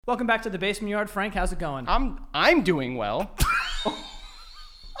Welcome back to the Basement Yard. Frank, how's it going? I'm doing well.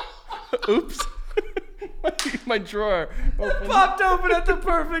 Oops. my drawer opened. It popped open at the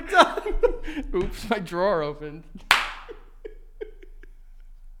perfect time. Oops, my drawer opened.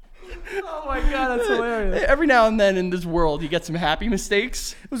 Oh my god, that's hilarious. Every now and then in this world, you get some happy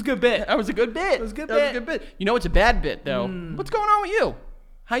mistakes. It was a good bit. That was a good bit. It was a good That was a good bit. You know what's a bad bit, though? What's going on with you?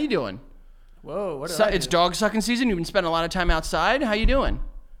 How you doing? Whoa, what did I It's do? dog sucking season. You've been spending a lot of time outside. How you doing?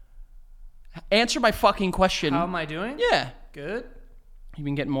 Answer my fucking question. How am I doing? Yeah. Good. You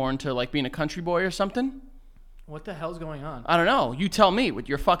been getting more into like being a country boy or something? What the hell's going on? I don't know. You tell me with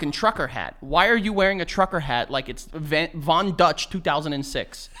your fucking trucker hat. Why are you wearing a trucker hat like it's Von Dutch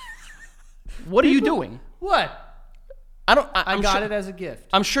 2006? What are you doing? What? I got it as a gift.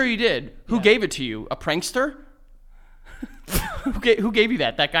 I'm sure you did. Who gave it to you? A prankster? Who gave you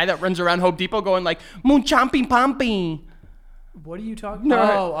that? That guy that runs around Home Depot going like, moon chomping pomping. What are you talking No,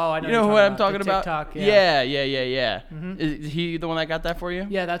 about? Oh, I know. You know what I'm talking The about? TikTok, Yeah. Is he the one that got that for you?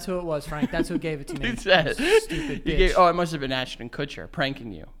 Yeah, that's who it was, Frank. That's who gave it to me. He said. Stupid bitch. Oh, it must have been Ashton Kutcher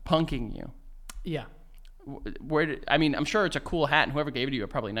pranking you, punking you. Yeah. I'm sure it's a cool hat, and whoever gave it to you are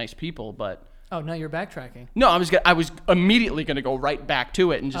probably nice people, but. Oh, no, you're backtracking. No, I was immediately going to go right back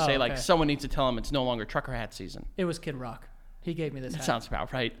to it and just say, okay. someone needs to tell him it's no longer trucker hat season. It was Kid Rock. He gave me this That hat. sounds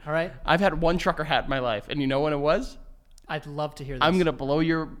about right. All right? I've had one trucker hat in my life, and you know what it was? I'd love to hear this. I was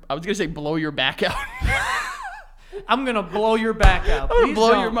going to say blow your back out. I'm going to blow your back out. I'm going to Please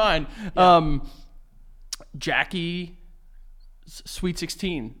blow don't. your mind. Yeah. Jackie Sweet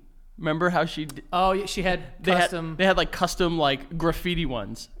 16. Remember how she... Oh, yeah, she had custom... They had like custom like graffiti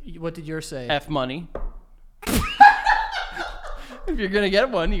ones. What did yours say? F money. If you're going to get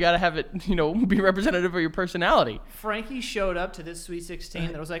one, you got to have it, be representative of your personality. Frankie showed up to this Sweet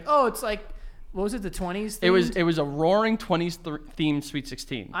 16 that was like, oh, it's like, what was it, the 20s themed? It was a roaring 20s themed Sweet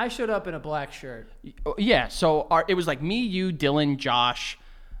 16. I showed up in a black shirt. Yeah, so it was like me, you, Dylan, Josh.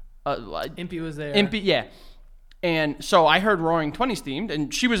 Impy was there. Impy, yeah. And so I heard roaring 20s themed,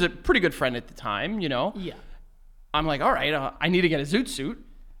 and she was a pretty good friend at the time, Yeah. I'm like, all right, I need to get a zoot suit.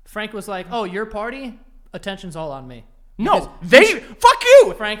 Frank was like, oh, your party? Attention's all on me. No, fuck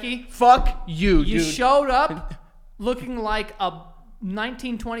you! Frankie, Fuck you, you dude. showed up looking like a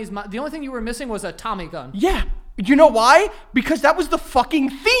 1920s... The only thing you were missing was a Tommy gun. Yeah. You know why? Because that was the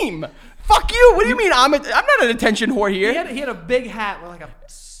fucking theme. Fuck you. What do you mean? I'm not an attention whore here. He had a big hat with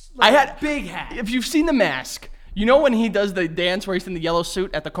a big hat. If you've seen The Mask, you know when he does the dance where he's in the yellow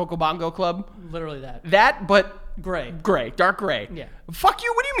suit at the Coco Bongo Club? Literally that. That, but Gray. dark gray. Yeah. Fuck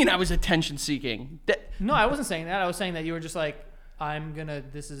you. What do you mean I was attention seeking? No, I wasn't saying that. I was saying that you were just like,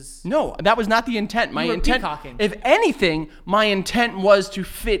 No, that was not the intent. My You were intent, peacocking. if anything, my intent was to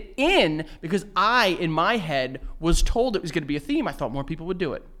fit in because I, in my head, was told it was going to be a theme. I thought more people would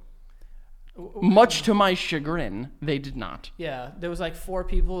do it. Much to my chagrin, they did not. Yeah, there was like 4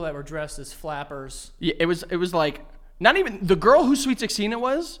 people that were dressed as flappers. Yeah, it was like not even the girl who Sweet 16 it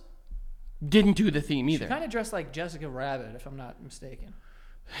was didn't do the theme either. Kind of dressed like Jessica Rabbit, if I'm not mistaken.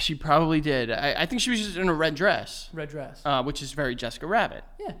 She probably did. I think she was just in a red dress. Red dress. Which is very Jessica Rabbit.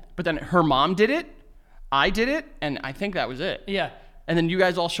 Yeah. But then her mom did it, I did it, and I think that was it. Yeah. And then you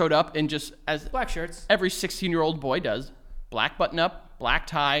guys all showed up and just, as Black shirts. every 16-year-old boy does, black button up, black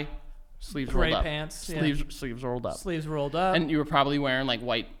tie, sleeves Gray rolled up. pants, Sleeves rolled up. Sleeves rolled up. And you were probably wearing like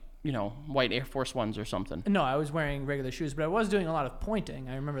white Air Force Ones or something. No, I was wearing regular shoes, but I was doing a lot of pointing.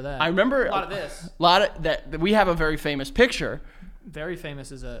 I remember that. I remember a lot of this. A lot of that. We have a very famous picture. Very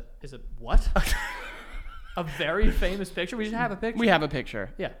famous is a what? A very famous picture? We should have a picture. We have a picture.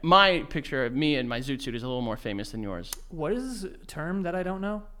 Yeah. My picture of me and my zoot suit is a little more famous than yours. What is this term that I don't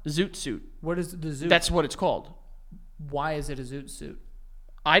know? Zoot suit. What is the zoot? That's what it's called. Why is it a zoot suit?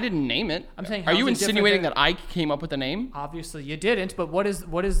 I didn't name it. I'm saying, Are you how's it different insinuating than- that I came up with the name? Obviously you didn't, but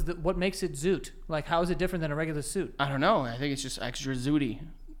what makes it zoot? Like, how is it different than a regular suit? I don't know. I think it's just extra zooty.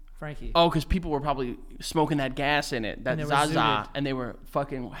 Frankie. Oh, because people were probably smoking that gas in it, that And they were Zaza, zooted. and they were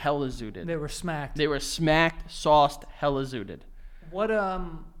fucking hella zooted. They were smacked. They were smacked, sauced, hella zooted. What,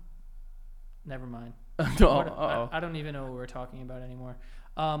 never mind. I don't even know what we're talking about anymore.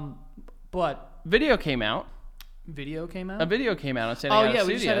 But Video came out. video came out? A video came out on San Oh, Diego yeah,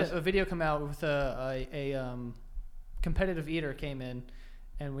 we just Studios. had a video come out with a competitive eater came in,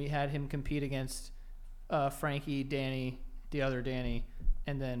 and we had him compete against Frankie, Danny, the other Danny,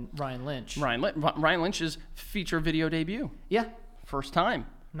 and then Ryan Lynch. Ryan Lynch's feature video debut. Yeah. First time.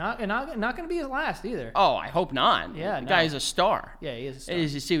 Not going to be his last either. Oh, I hope not. Yeah, The no. guy is a star. Yeah, he is a star.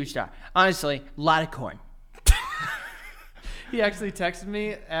 He's a superstar. Honestly, a lot of corn. He actually texted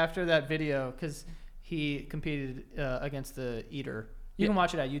me after that video because he competed against the eater. You can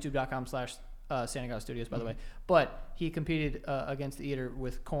watch it at youtube.com/Santa Studios, by the way. But he competed against the Eater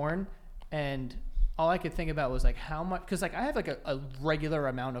with corn, and all I could think about was like how much, because like I have like a regular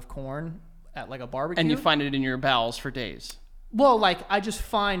amount of corn at like a barbecue, And you find it in your bowels for days. well, like I just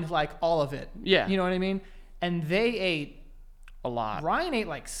find like all of it. Yeah. You know what I mean? And they ate. A lot. Ryan ate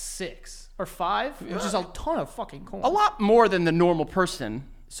like 6 or 5, which is a ton of fucking corn. A lot more than the normal person.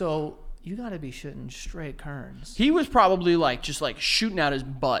 So you got to be shitting straight kerns. He was probably like just like shooting out his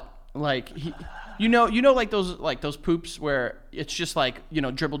butt. Like he, you know like those poops where it's just like, you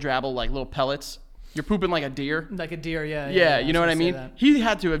know, dribble drabble like little pellets. You're pooping like a deer. Like a deer, yeah. Yeah, you know what I was gonna mean? say that. He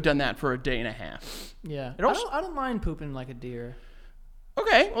had to have done that for a day and a half. Yeah. It also- I don't mind pooping like a deer.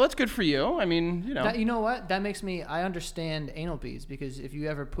 Okay, well that's good for you. I mean, you know. That, you know what? That makes me. I understand anal beads, because if you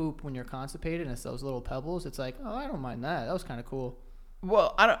ever poop when you're constipated and it's those little pebbles, it's like, oh, I don't mind that. That was kind of cool.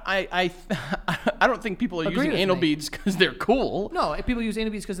 Well, I don't think people are Agree using with anal me. beads because they're cool. No, people use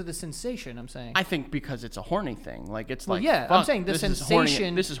anal beads because of the sensation. I'm saying I think because it's a horny thing. Like it's Well, like, yeah, I'm fuck, saying the this is horny-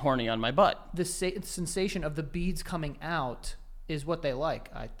 sensation- This is horny on my butt. the sensation of the beads coming out is what they like.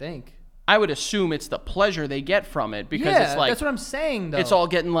 I think. I would assume it's the pleasure they get from it because Yeah, it's like that's what I'm saying. Though it's all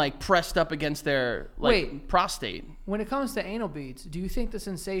getting like pressed up against their like Wait. prostate. when it comes to anal beads, do you think the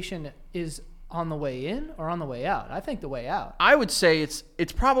sensation is on the way in or on the way out? I think the way out. I would say it's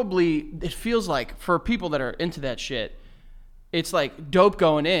probably, it feels like for people that are into that shit, it's like dope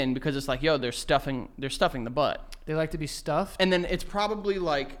going in because it's like, yo, they're stuffing the butt. They like to be stuffed. And then it's probably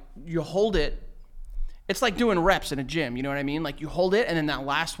like you hold it. It's like doing reps in a gym, you know what I mean? Like you hold it and then that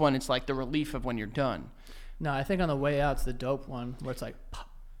last one, it's like the relief of when you're done. No, I think on the way out it's the dope one where it's like pop.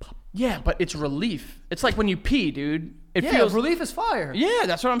 Yeah, but it's relief. It's like when you pee, dude. It Yeah, feels relief is fire. Yeah,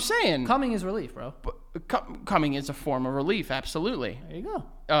 that's what I'm saying. Coming is relief, bro. Coming is a form of relief, absolutely. There you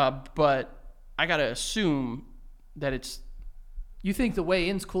go. But I gotta assume that it's. You think the way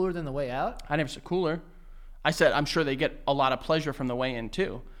in's cooler than the way out? I never said cooler. I said I'm sure they get a lot of pleasure from the way in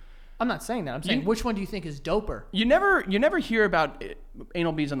too. I'm not saying that. I'm saying which one do you think is doper? You never hear about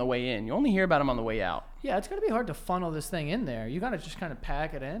anal beads on the way in. You only hear about them on the way out. Yeah, it's gonna be hard to funnel this thing in there. You gotta just kind of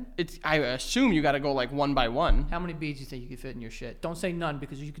pack it in. I assume you got to go like one by one. How many beads do you think you could fit in your shit? Don't say none,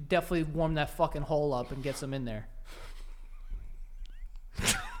 because you could definitely warm that fucking hole up and get some in there.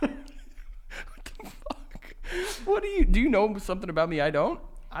 What do you know something about me I don't?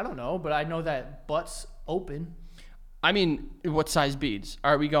 I don't know, but I know that butt's open. I mean, what size beads?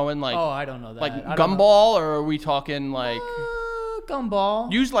 Are we going like Oh, I don't know that. like I don't know. gumball or are we talking like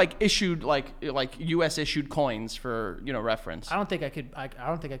Gumball. use like issued like US issued coins for, you know, reference? I don't think I could. I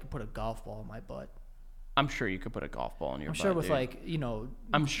don't think I could put a golf ball in my butt. I'm sure you could put a golf ball in your I'm butt. sure with dude. like, you know,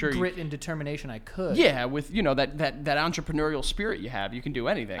 I'm sure grit and determination, I could. Yeah, with, you know, that entrepreneurial spirit you have, you can do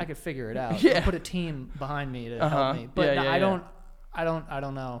anything. I could figure it out. Yeah. I'll put a team behind me to Uh-huh. help me. But Yeah, yeah, I yeah.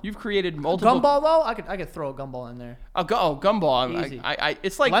 don't know. You've created multiple Gumball though, I could throw a gumball in there. gumball. Easy.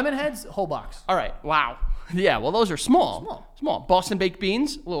 It's like Lemon heads, whole box. all right. Wow. Yeah. Well, those are small. Boston baked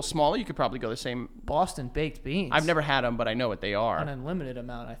beans, a little smaller. You could probably go the same. Boston baked beans. I've never had them, but I know what they are. an unlimited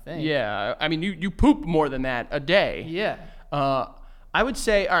amount, I think. Yeah. I mean, you poop more than that a day. Yeah. I would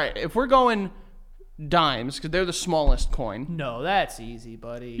say, all right, if we're going dimes, because they're the smallest coin, No, that's easy,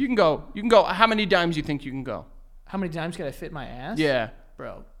 buddy. you can go. How many dimes do you think you can go? How many times can I fit my ass? Yeah.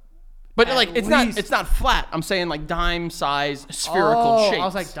 Bro. But At like it's least- not flat. I'm saying like dime size spherical Oh, shapes. I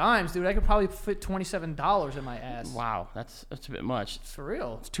was like, dimes, dude. I could probably fit $27 in my ass. wow, that's a bit much. For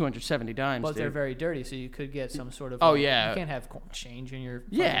real. It's 270 dimes, But they're dude. very dirty, so you could get some sort of. Oh, yeah. You can't have change in your.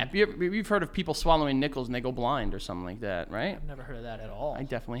 Yeah, fucking- you've heard of people swallowing nickels and they go blind or something like that, right? I've never heard of that at all. I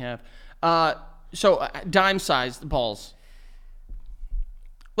definitely have. So dime sized balls.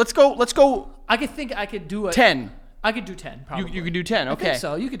 Let's go I could think I could do 10. I could do 10, probably. You could do 10. I Okay. think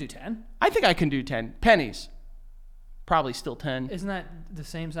so. You could do 10. I think I can do 10. Pennies. Probably still 10. Isn't that the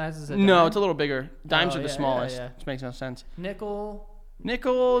same size as a No, dime? it's a little bigger. Dimes Oh, are the yeah, smallest, yeah. which makes no sense. Nickel.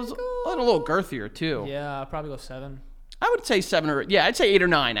 Nickels, a little girthier too. Yeah, I'll probably go 7. I would say 7 or I'd say 8 or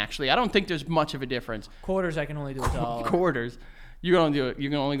 9 actually. I don't think there's much of a difference. Quarters, I can only do $1. Quarters, you're gonna do it. You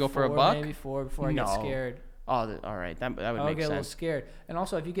can only go for a 4, buck. maybe 4 before I get No. scared. Oh, all right. That would I'll make get a little sense. scared. And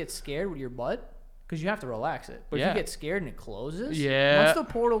also, if you get scared with your butt, because you have to relax it. But if Yeah. you get scared and it closes, Yeah. once the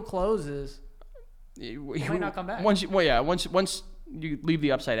portal closes, You might not come back. Once you leave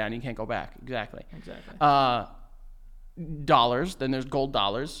the upside down, you can't go back. Exactly. exactly. Dollars. Then there's gold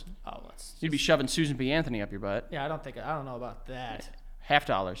dollars. Oh, let's. You'd be shoving Susan B. Anthony up your butt. Yeah, I don't know about that.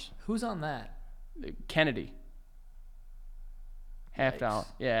 $50. Who's on that? Kennedy. $50. Yikes.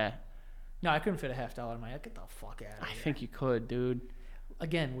 Yeah. No, I couldn't fit a $50 in my head. Get the fuck out of I here. think you could, dude.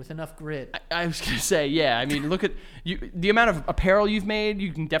 again with enough grit. I was gonna say, yeah. I mean, look at the amount of apparel you've made.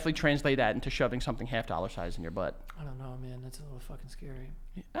 You can definitely translate that into shoving something half dollar size in your butt. I don't know, man. That's a little fucking scary.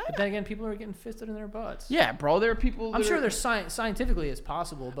 But then again, people are getting fisted in their butts. Yeah, bro. There are people. I'm sure there's scientifically it's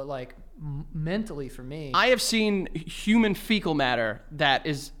possible, but like mentally for me, I have seen human fecal matter that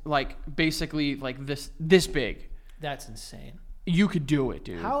is like basically like this big. that's insane. You could do it,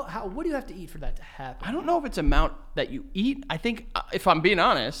 dude. How what do you have to eat for that to happen? I don't know if it's amount that you eat. I think if I'm being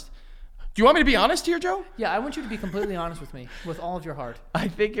honest, do you want me to be honest here, Joe? Yeah, I want you to be completely honest with me, with all of your heart. I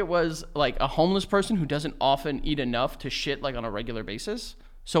think it was like a homeless person who doesn't often eat enough to shit like on a regular basis.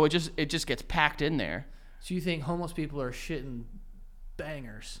 So it just gets packed in there. So you think homeless people are shitting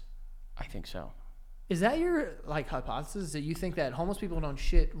bangers? I think so. Is that your like hypothesis, that you think that homeless people don't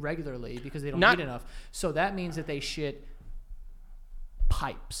shit regularly because they don't Not- eat enough? So that means that they shit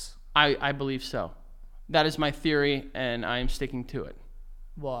pipes. I believe so. That is my theory, and I am sticking to it.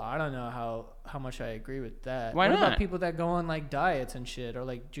 Well, I don't know how much I agree with that. Why what not? about people that go on like diets and shit, or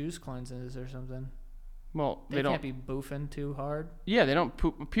like juice cleanses or something? Well, They they don't. can't be boofing too hard. Yeah, they don't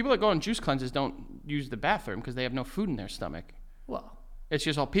poop. People that go on juice cleanses don't use the bathroom because they have no food in their stomach. Well, It's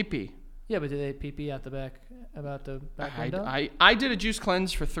just all pee pee. yeah, but do they pee pee out the back about the back window? I did a juice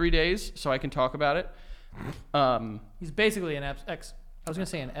cleanse for 3 days, so I can talk about it. He's basically an I was gonna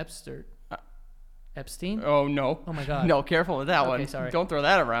say an Epster. Epstein? Oh no! Oh my God. No, careful with that Okay, one. sorry. Don't throw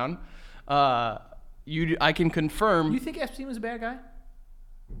that around. I can confirm, You think Epstein was a bad guy?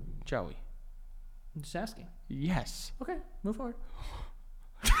 Joey. I'm just asking. Yes. Okay, move forward.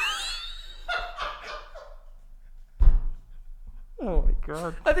 Oh my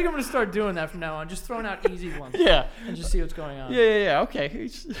god. I think I'm gonna start doing that from now on. Just throwing out easy ones Yeah. and just see what's going on. Yeah. Okay.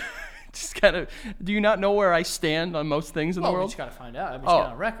 It's just kind of. Do you not know where I stand on most things in the Well, we world? just gotta find out. I'm just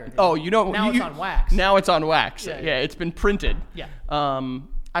getting on record. Oh, you know. Now you, it's on wax. Now it's on wax. Yeah, Yeah, yeah. it's been printed. Yeah.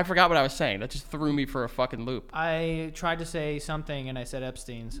 I forgot what I was saying. That just threw me for a fucking loop. I tried to say something and I said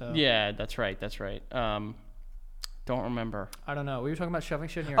Epstein, so Yeah, that's right. Don't remember. I don't know. We were talking about shoving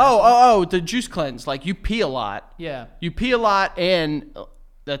shit in your asshole. Oh, the juice cleanse. Like you pee a lot. Yeah. You pee a lot, and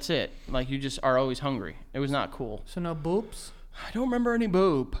that's it. Like you just are always hungry. It was not cool. So no boops? I don't remember any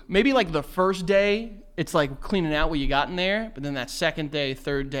boop. Maybe like the first day, it's like cleaning out what you got in there. But then that second day,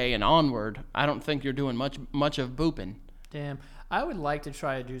 third day, and onward, I don't think you're doing much of booping. Damn. I would like to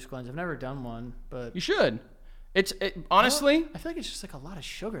try a juice cleanse. I've never done one, but You should. Honestly, I feel like it's just like a lot of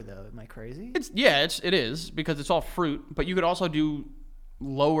sugar though. Am I crazy? it is because it's all fruit. But you could also do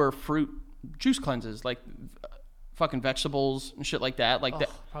lower fruit juice cleanses, like fucking vegetables and shit like that. Like that.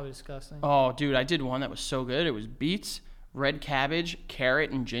 Probably disgusting. Oh, dude, I did one that was so good. It was beets, red cabbage,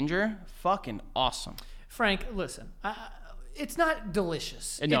 carrot, and ginger. Fucking awesome. Frank, listen. It's not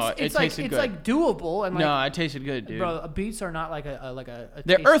delicious. No, it's it like, tasted it's good. like doable and like, No, it tasted good, dude. bro, beets are not like a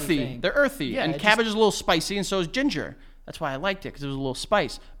They're tasty earthy. thing. They're earthy. Yeah, And it cabbage is a little spicy, and so is ginger. That's why I liked it, because it was a little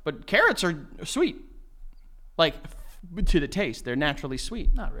spice. But carrots are sweet. Like, to the taste. They're naturally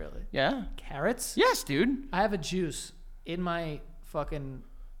sweet. Not really. Yeah? Carrots? Yes, dude. I have a juice in my fucking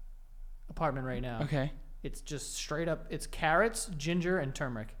apartment right now. Okay. It's just straight up. It's carrots, ginger, and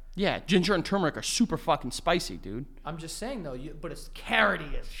turmeric. Yeah, ginger and turmeric are super fucking spicy, dude. I'm just saying though, but it's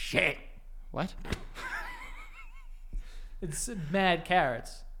carroty as shit. What? It's mad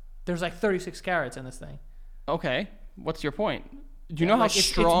carrots. There's like 36 carrots in this thing. Okay. What's your point? Do you know how Like,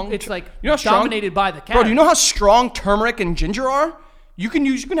 strong... It's like you know how strong, dominated by the carrots. Bro, do you know how strong turmeric and ginger are? You can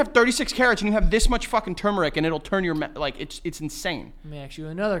have 36 carrots and you have this much fucking turmeric and it'll turn your... Like, it's insane. Let me ask you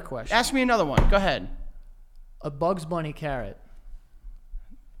another question. Ask me another one. Go ahead. A Bugs Bunny carrot.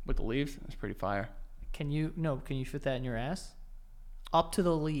 With the leaves? That's pretty fire. Can you fit that in your ass? Up to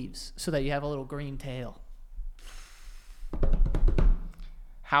the leaves so that you have a little green tail.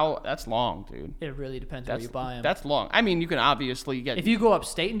 That's long, dude. It really depends where you buy them. That's long. I mean, you can obviously get... If you go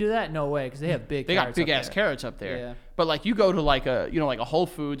upstate and do that, no way, because they have big They got carrots big up ass there. carrots up there. Yeah. But like you go to like a Whole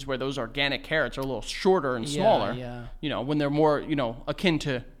Foods where those organic carrots are a little shorter and smaller. Yeah. You know, when they're more, akin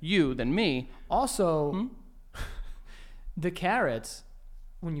to you than me. Also, the carrots,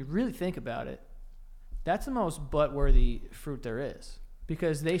 when you really think about it, that's the most butt-worthy fruit there is.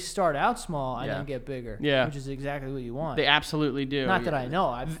 Because they start out small and Yeah. then get bigger. Yeah. Which is exactly what you want. They absolutely do. Not that I know.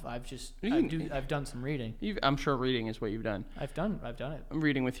 I've done some reading. I'm sure reading is what you've done. I've done it. I'm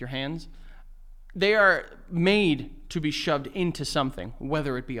reading with your hands. They are made to be shoved into something,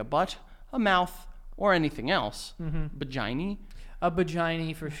 whether it be a butt, a mouth, or anything else. Vagina. A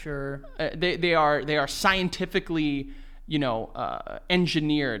vagina for sure. They are scientifically,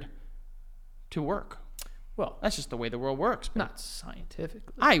 engineered to work. Well, That's just the way the world works. man. not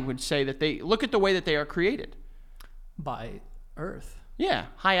scientifically. I would say that they look at the way that they are created. By Earth. Yeah,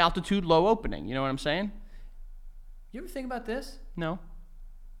 high altitude, low opening. You know what I'm saying? You ever think about this? No.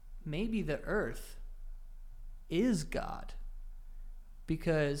 Maybe the Earth is God.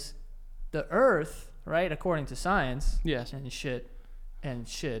 Because the Earth, right, according to science, Yes. and shit and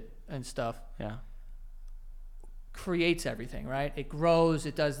stuff, Yeah. creates everything, right? It grows,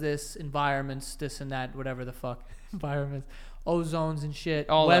 it does this, environments, this and that, whatever the fuck, environments, ozones and shit,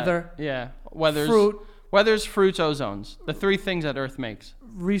 All weather, that. Yeah. Weather's fruit, Weathers, fruits, ozones. The three things that Earth makes.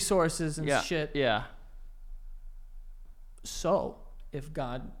 resources and Yeah. shit. Yeah. So, if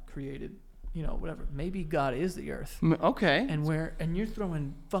God created, whatever, maybe God is the Earth. Okay. And you're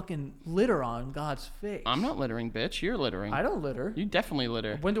throwing fucking litter on God's face. I'm not littering, bitch. You're littering. I don't litter. You definitely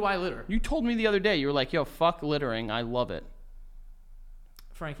litter. When do I litter? You told me the other day, you were like, yo, fuck littering. I love it.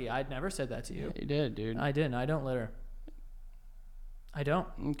 Frankie, I'd never said that to you. You did, dude. I didn't. I don't litter. I don't.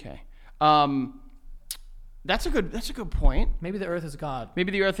 Okay. That's a good point. Maybe the Earth is God.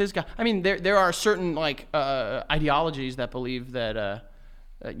 Maybe the Earth is God. I mean, there are certain ideologies that believe that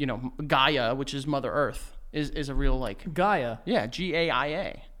Gaia, which is Mother Earth, is a real Gaia. Yeah,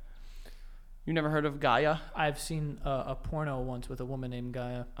 Gaia. You never heard of Gaia? I've seen a porno once with a woman named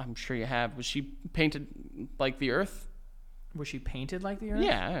Gaia. I'm sure you have. Was she painted like the Earth? Was she painted like the Earth?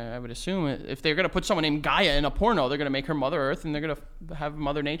 Yeah, I would assume if they're gonna put someone named Gaia in a porno, they're gonna make her Mother Earth, and they're gonna have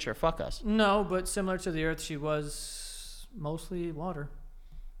Mother Nature fuck us. No, but similar to the Earth, she was mostly water.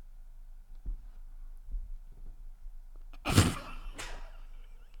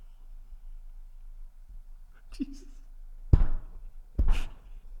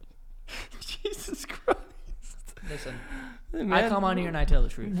 Jesus Christ! Listen, Man, I come on here and I tell the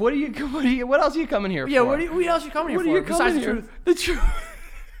truth. What else are you coming here Yeah, for? what else you coming here What for? are you coming besides here? the truth? The truth.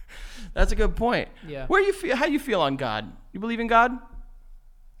 That's a good point. Yeah. How do you feel on God? You believe in God?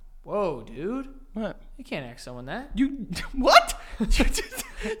 Whoa, dude! What? You can't ask someone that. You what? you just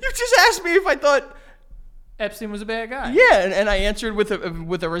asked me if I thought. Epstein was a bad guy. Yeah, and I answered with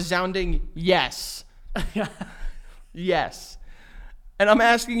a resounding yes. Yes. And I'm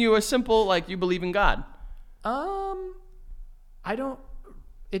asking you a simple, you believe in God. I don't.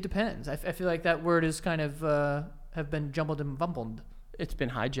 It depends. I feel like that word is kind of have been jumbled and bumbled. It's been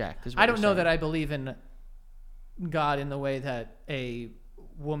hijacked. Is what I don't you're know saying. that I believe in God in the way that a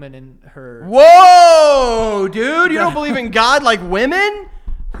woman in her. Whoa, dude! You don't believe in God like women?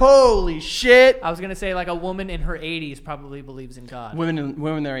 Holy shit! I was gonna say like a woman in her 80s probably believes in God. Women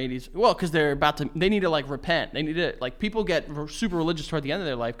in their 80s. Well, because they need to repent. They need to people get super religious toward the end of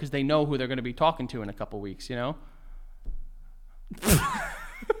their life because they know who they're going to be talking to in a couple weeks. You know.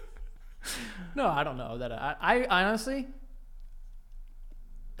 No, I don't know that. I honestly,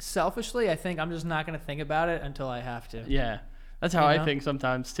 selfishly, I think I'm just not gonna think about it until I have to. Yeah, that's how I think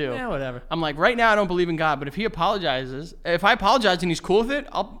sometimes too. Yeah, whatever. I'm like, right now I don't believe in God, but if he apologizes, if I apologize and he's cool with it,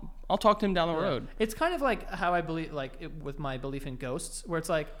 I'll talk to him down the road. It's kind of like how I believe, with my belief in ghosts, where it's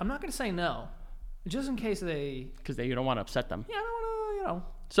like I'm not gonna say no, just in case they. Because you don't want to upset them. Yeah, I don't want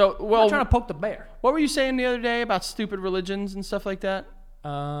to, So, I'm well, not trying to poke the bear. what were you saying the other day about stupid religions and stuff like that?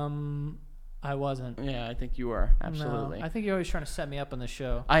 I wasn't. Yeah, I think you were. Absolutely. No, I think you're always trying to set me up on this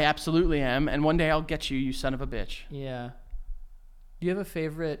show. I absolutely am, and one day I'll get you, you son of a bitch. Yeah. Do you have a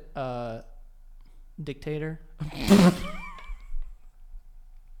favorite dictator?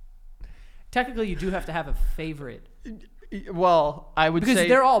 Technically, you do have to have a favorite. Well, I would Because say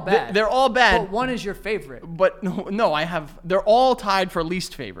they're all bad. They're all bad. But one is your favorite. But no, they're all tied for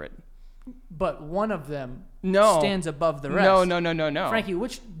least favorite. But one of them No. stands above the rest. No. Frankie,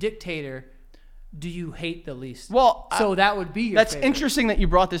 which dictator do you hate the least? Well, so that would be your that's favorite. interesting that you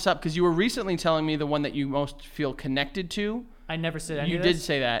brought this up because you were recently telling me the one that you most feel connected to. I never said any You of did this.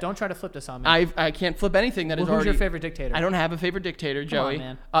 say that. Don't try to flip this on me. I can't flip anything that Well, is who's already. your favorite dictator? I don't have a favorite dictator, Come on, Joey.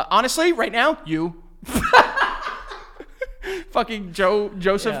 man. Honestly, right now, you. Fucking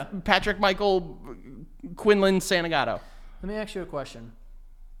Joseph Yeah. Patrick Michael Quinlan Santagato. Let me ask you a question.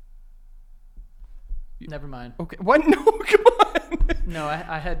 Never mind. Okay. What? No, come on. No,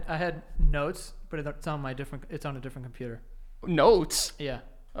 I had notes, but it's on a different computer. Notes Yeah.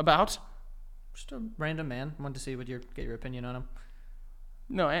 about? Just a random man. Wanted to see get your opinion on him.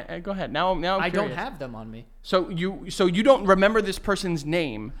 No, go ahead. Now I'm I don't curious. have them on me. So you don't remember this person's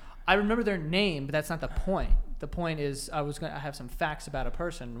name? I remember their name, but that's not the point. The point is I have some facts about a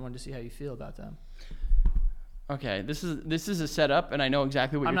person and wanted to see how you feel about them. Okay, this is a setup, and I know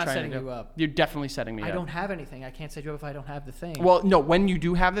exactly what I'm you're not trying to do. setting you up. You're definitely setting me up. I don't have anything. I can't set you up if I don't have the thing. Well, no. When you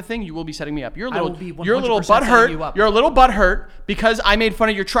do have the thing, you will be setting me up. You're a I little, will be you're a little 100% setting butthurt. you up. You're a little butthurt because I made fun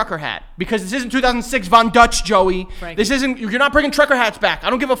of your trucker hat. Because this isn't 2006 Von Dutch, Joey. Frankie. This isn't. You're not bringing trucker hats back. I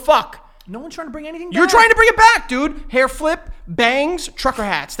don't give a fuck. No one's trying to bring anything You're back. trying to bring it back, dude. Hair flip, bangs, trucker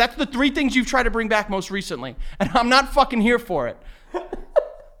hats. That's the 3 things you've tried to bring back most recently. And I'm not fucking here for it.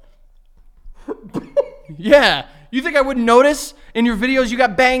 Yeah. You think I wouldn't notice? In your videos, you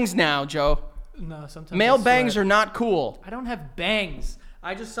got bangs now, Joe. No, sometimes Male I bangs sweat. are not cool. I don't have bangs.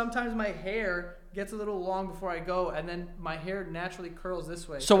 I just sometimes my hair gets a little long before I go, and then my hair naturally curls this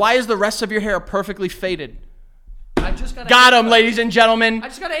way. So why is the rest of your hair perfectly faded? I just got Got him, haircut. ladies and gentlemen. I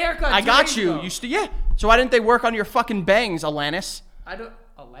just got a haircut. I 2 got days you. ago. Yeah. So why didn't they work on your fucking bangs, Alanis? I don't.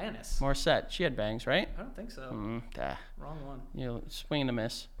 Alanis. Morissette. She had bangs, right? I don't think so. Wrong one. You swing and a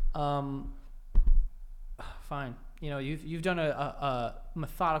miss. Fine. You know, you've done a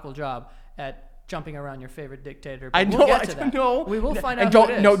methodical job at jumping around your favorite dictator. But I know. We'll get to that. know. We will find and out.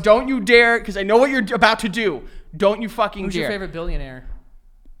 Who it is. don't you dare, because I know what you're about to do. Don't you fucking Who's dare. your favorite billionaire?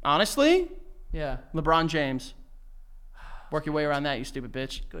 Honestly, Yeah. LeBron James. Work your way around that, you stupid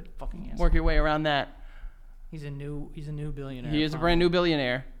bitch. Good fucking answer. Work your way around that. He's a new billionaire. He is a Fine. brand new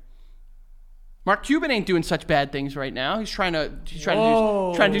billionaire. Mark Cuban ain't doing such bad things right now. He's trying to do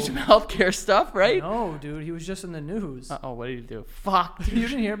some healthcare stuff, right? No, dude, he was just in the news. Oh, what did he do? Fuck. You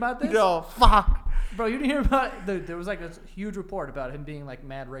didn't hear about this? No, fuck. Bro, you didn't hear about there was like a huge report about him being like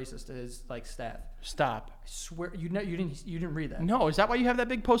mad racist to his like staff. Stop. I swear you didn't read that. No, is that why you have that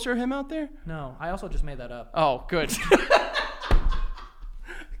big poster of him out there? No, I also just made that up. Oh, good.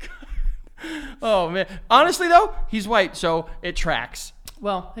 Oh man. Honestly though, he's white, so it tracks.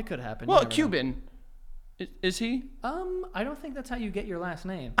 Well, it could happen. You Well, never know. Cuban. Is he? I don't think that's how you get your last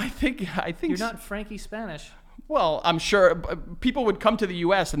name. I think You're not Frankie Spanish. Well, I'm sure people would come to the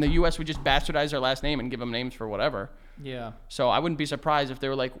U.S. and the U.S. would just bastardize their last name and give them names for whatever. Yeah. So I wouldn't be surprised if they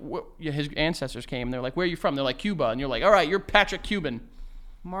were like, his ancestors came. They're like, where are you from? They're like, Cuba. And you're like, all right, you're Patrick Cuban.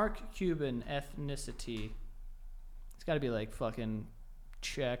 Mark Cuban ethnicity. It's got to be like fucking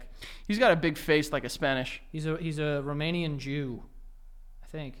Czech. He's got a big face like a Spanish. He's a Romanian Jew, I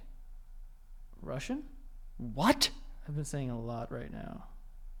think. Russian? What? I've been saying a lot right now.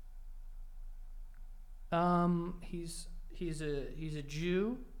 He's a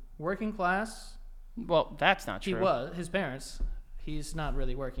Jew, working class. Well, that's not true. He was his parents. He's not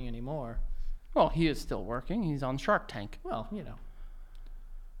really working anymore. Well, he is still working. He's on Shark Tank. Well, you know,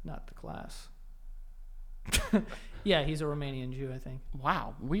 not the class. Yeah, he's a Romanian Jew, I think.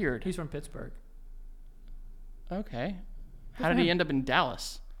 Wow, weird. He's from Pittsburgh. Okay. Good How for did he him. end up in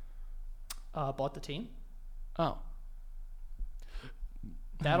Dallas? Bought the team. Oh.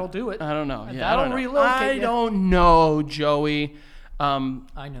 That'll do it. I don't know. Yeah, That'll I don't know. relocate I you. don't know, Joey.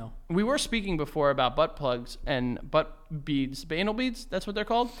 I know. We were speaking before about butt plugs and butt beads, anal beads. That's what they're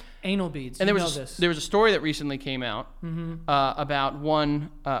called. Anal beads. And you there know was this. there was a story that recently came out about one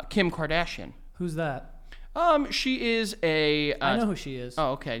Kim Kardashian. Who's that? She is a. I know who she is.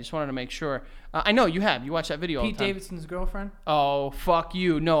 Oh, okay. Just wanted to make sure. I know you have. You watch that video all Pete the time. Davidson's girlfriend. Oh, fuck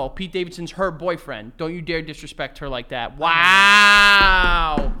you. No, Pete Davidson's her boyfriend. Don't you dare disrespect her like that.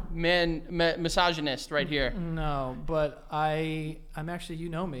 Wow. Man, misogynist right here. No, but I'm actually, you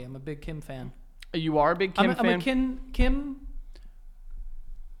know me. I'm a big Kim fan. You are a big Kim fan? I'm a Kim.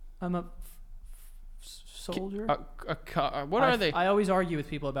 I'm a soldier. What are they? I always argue with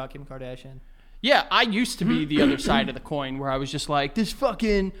people about Kim Kardashian. Yeah, I used to be the other side of the coin where I was just like, this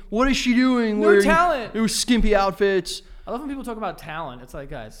fucking, what is she doing? No talent. It was skimpy outfits. I love when people talk about talent. It's like,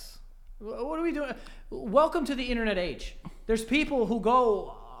 guys, what are we doing? Welcome to the internet age. There's people who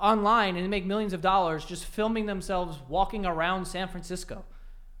go online and make millions of dollars just filming themselves walking around San Francisco.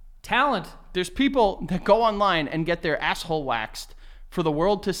 Talent. There's people that go online and get their asshole waxed for the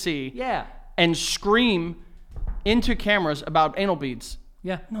world to see Yeah. and scream into cameras about anal beads.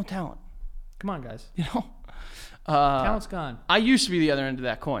 Yeah. No talent. Come on, guys. You know? Talent's gone. I used to be the other end of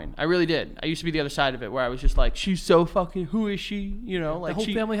that coin. I really did. I used to be the other side of it where I was just like, she's so fucking, who is she? You know, like The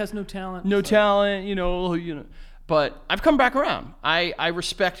whole family has no talent. no It's like- talent, you know. But I've come back around. I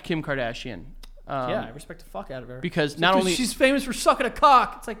respect Kim Kardashian. Yeah, I respect the fuck out of her. Because It's not like, only she's famous for sucking a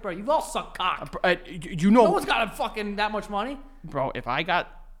cock. It's like, bro, you've all sucked cock. you know, No one's got a fucking that much money. bro, if I got,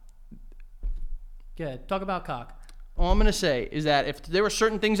 Yeah, talk about cock. all I'm gonna say is that if there were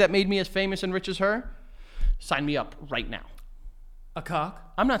certain things that made me as famous and rich as her, sign me up right now. A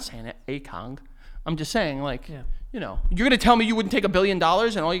cock? I'm not saying it, a Kong. I'm just saying, like, Yeah. you know, you're gonna tell me you wouldn't take $1 billion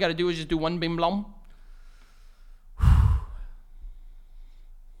and all you gotta do is just do one bim blom?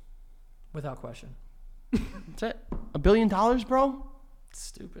 Without question. That's it. $1 billion, bro? It's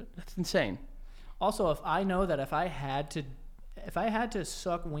stupid. That's insane. Also, if I know that if I had to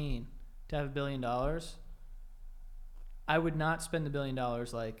suck ween to have $1 billion, I would not spend the $1 billion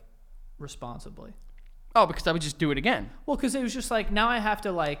like responsibly. Oh, because I would just do it again. Well, because it was just like now I have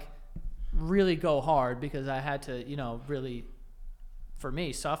to like really go hard because I had to, really for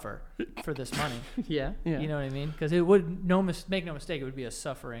me, suffer for this money. Yeah. You know what I mean? Because it would make no mistake, it would be a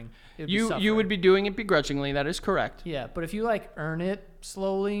suffering. It would be You suffering. would be doing it begrudgingly. That is correct. Yeah, but if you like earn it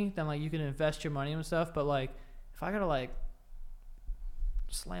slowly, then like you can invest your money and stuff. But like, if I gotta like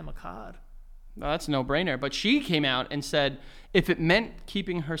slam a cod, Well, that's a no-brainer. But she came out and said if it meant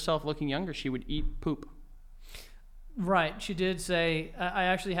keeping herself looking younger, she would eat poop. right? She did say. I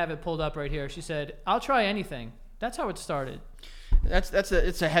actually have it pulled up right here. She said, "I'll try anything." That's how it started.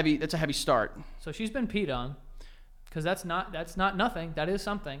 It's a heavy start. So she's been peed on, because that's not nothing. That is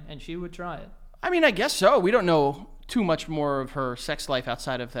something, and she would try it. I mean, I guess so. We don't know too much more of her sex life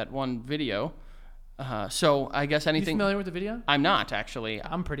outside of that one video. So I guess You anything. familiar with the video? I'm not actually.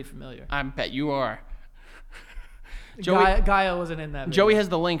 I'm pretty familiar. I bet you are. Joey, Gaia wasn't in that video. Joey has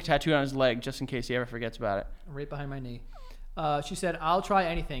the link tattooed on his leg just in case he ever forgets about it. Right behind my knee. She said, "I'll try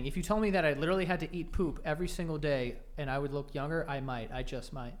anything. If you told me that I literally had to eat poop every single day and I would look younger, I might. I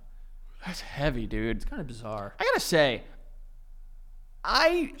just might." That's heavy, dude. It's kind of bizarre. I gotta say,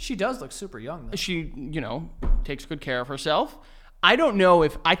 She does look super young, though. she, takes good care of herself. I don't know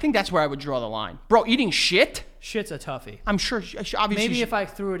if I think that's where I would draw the line, bro. Eating shit. Shit's a toughie. I'm sure. She obviously. Maybe if I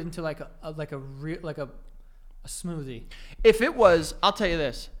threw it into like a smoothie. If it was, I'll tell you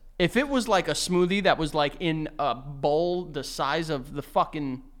this. If it was like a smoothie that was like in a bowl the size of the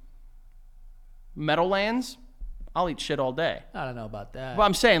fucking Meadowlands, I'll eat shit all day. I don't know about that. Well,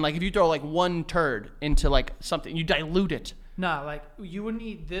 I'm saying, like, if you throw like one turd into like something, you dilute it. Nah, like you wouldn't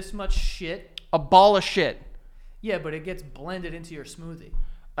eat this much shit. A ball of shit. Yeah, but it gets blended into your smoothie.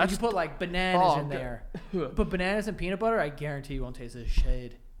 That's You put like bananas in God. there. Put bananas and peanut butter, I guarantee you won't taste a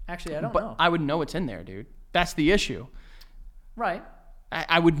shade. Actually, I don't But know. I would know it's in there, dude. That's the issue. Right.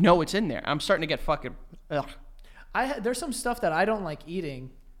 I would know it's in there. I'm starting to get fucking. Ugh. There's some stuff that I don't like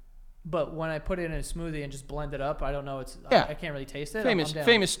eating, but when I put it in a smoothie and just blend it up, I don't know. Yeah. I can't really taste it. Famous I'm down.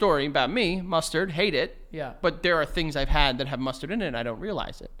 famous story about me, mustard, hate it. Yeah. But there are things I've had that have mustard in it and I don't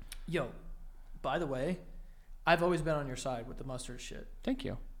realize it. Yo, by the way, I've always been on your side with the mustard shit, Thank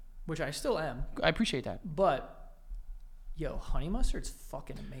you. which I still am. I appreciate that. But yo, honey mustard's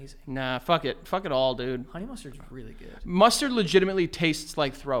fucking amazing. Nah, fuck it. Fuck it all, dude. Honey mustard's really good. Mustard legitimately tastes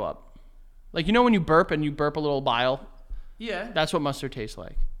like throw up. Like, when you burp and you burp a little bile? Yeah. That's what mustard tastes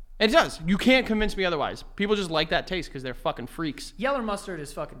like. And it does. You can't convince me otherwise. People just like that taste because they're fucking freaks. Yellow mustard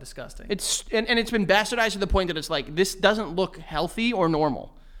is fucking disgusting. It's and it's been bastardized to the point that it's like, this doesn't look healthy or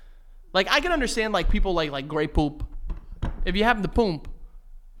normal. Like, I can understand, like, people like gray poop. If you have the poop,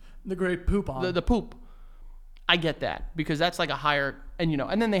 the great poop on. the poop, I get that because that's like a higher,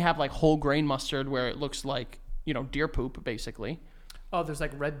 and then they have like whole grain mustard where it looks like, deer poop basically. Oh, there's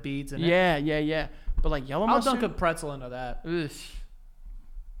like red beads in it. Yeah. But like yellow I'll mustard. dunk a pretzel into that. Ugh.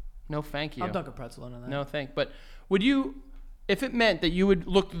 No, thank you. I'll dunk a pretzel into that. No, thank. But would you, if it meant that you would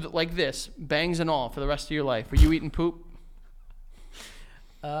look like this, bangs and all, for the rest of your life, were you eating poop?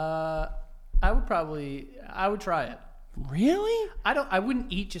 I would try it. Really? I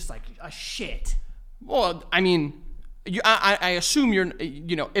wouldn't eat just like a shit. Well, I mean, I assume you're,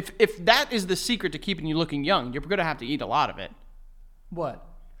 if that is the secret to keeping you looking young, you're gonna have to eat a lot of it. What?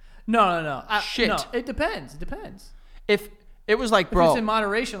 No. Shit. No, it depends. It depends. If it was like, If bro, it's in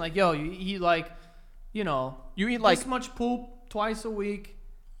moderation, like, yo, you eat like, you eat like this much poop twice a week.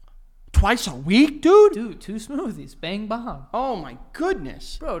 twice a week, dude. Dude, 2 smoothies, bang bong. Oh my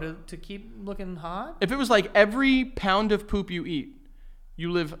goodness. Bro, to keep looking hot? If it was like every pound of poop you eat,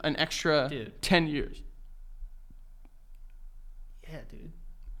 you live an extra Dude. 10 years. Yeah, dude.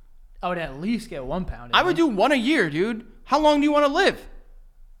 I would at least get 1 pound. I would do 1 a year, dude. How long do you want to live?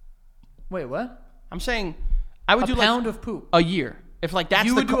 Wait, what? I'm saying I would A do pound like of poop. a year. If like that's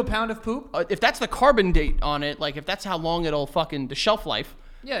You the would do a pound of poop? if that's the carbon date on it, like if that's how long it'll the shelf life,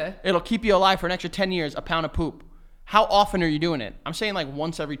 Yeah. it'll keep you alive for an extra 10 years, a pound of poop. How often are you doing it? I'm saying like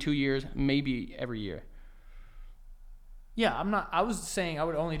once every 2 years, maybe every year. Yeah, I was saying I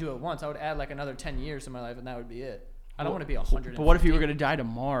would only do it once. I would add like another 10 years to my life and that would be it. I don't want to be 100. But what if you were going to die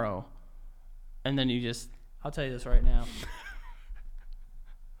tomorrow and then you just, I'll tell you this right now.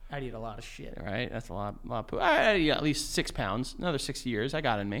 I'd eat a lot of shit. right? That's a lot of poop. I'd eat at least 6 pounds. Another 6 years. I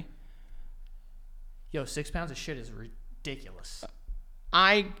got it in me. Yo, 6 pounds of shit is ridiculous.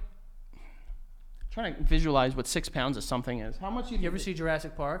 I'm trying to visualize what 6 pounds of something is. How much You ever see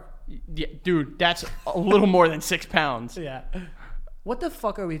Jurassic Park? Yeah, dude, that's a little more than 6 pounds. Yeah. What the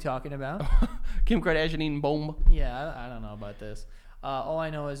fuck are we talking about? Kim Kardashian eating bomb. Yeah, I don't know about this. All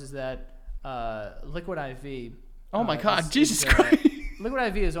I know is that Liquid IV. Oh my God, Jesus Christ. Liquid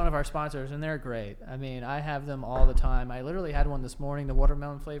IV is one of our sponsors, and they're great. I mean, I have them all the time. I literally had one this morning, the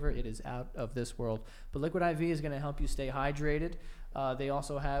watermelon flavor. It is out of this world. But Liquid IV is going to help you stay hydrated. They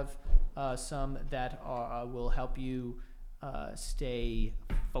also have some that will help you stay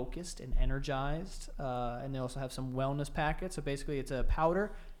focused and energized. And they also have some wellness packets. So basically, it's a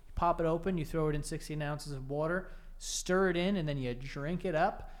powder. You pop it open, you throw it in 16 ounces of water, stir it in, and then you drink it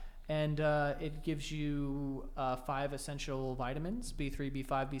up. And it gives you 5 essential vitamins: B3,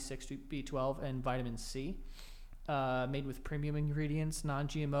 B5, B6, B12, and vitamin C. Made with premium ingredients,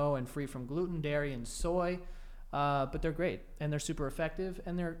 non-GMO, and free from gluten, dairy, and soy. But they're great, and they're super effective,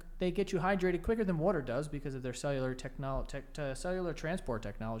 and they get you hydrated quicker than water does because of their cellular transport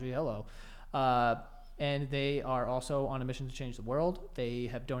technology. Hello. And they are also on a mission to change the world. They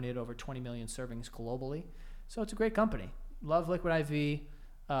have donated over 20 million servings globally. So it's a great company. Love Liquid IV.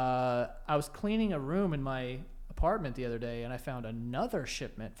 I was cleaning a room in my apartment the other day, and I found another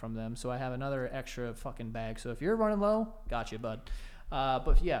shipment from them, so I have another extra fucking bag. So if you're running low, got you, bud.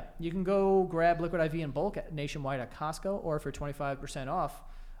 But yeah, you can go grab Liquid IV in bulk nationwide at Costco, or for 25% off,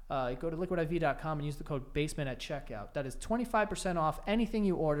 go to liquidiv.com and use the code BASEMENT at checkout. That is 25% off anything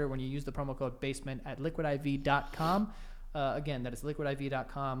you order when you use the promo code BASEMENT at liquidiv.com. Again, that is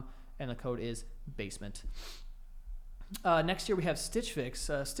liquidiv.com, and the code is BASEMENT. Next year we have Stitch Fix.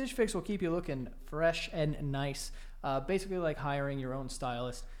 Stitch Fix will keep you looking fresh and nice. Basically like hiring your own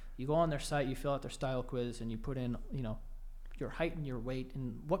stylist. You go on their site, you fill out their style quiz, and you put in, your height and your weight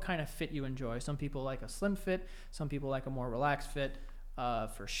and what kind of fit you enjoy. Some people like a slim fit. Some people like a more relaxed fit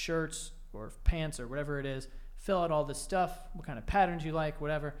for shirts or pants or whatever it is. Fill out all this stuff, what kind of patterns you like,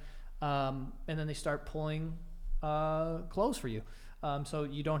 whatever. And then they start pulling clothes for you. So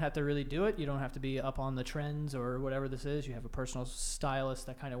you don't have to really do it. You don't have to be up on the trends or whatever this is. You have a personal stylist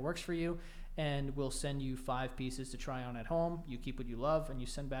that kind of works for you, and will send you 5 pieces to try on at home. You keep what you love, and you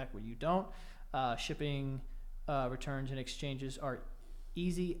send back what you don't. Shipping, returns, and exchanges are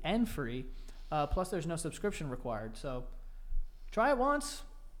easy and free. Plus, there's no subscription required. So try it once.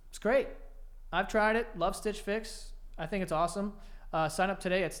 It's great. I've tried it. Love Stitch Fix. I think it's awesome. Sign up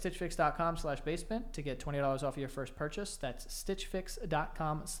today at stitchfix.com/basement to get $20 off your first purchase. That's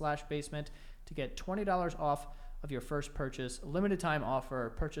stitchfix.com/basement to get $20 off of your first purchase. Limited time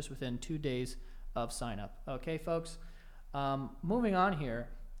offer. Purchase within 2 days of sign up. Okay, folks. Moving on here,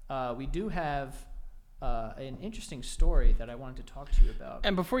 we do have an interesting story that I wanted to talk to you about.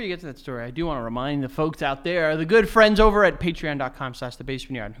 And before you get to that story, I do want to remind the folks out there, the good friends over at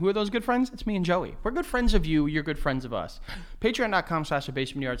patreon.com/thebasementyard. Who are those good friends? It's me and Joey. We're good friends of you. You're good friends of us.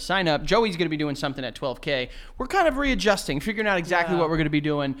 Patreon.com/thebasementyard. Sign up. Joey's going to be doing something at 12K. We're kind of readjusting, figuring out exactly what we're going to be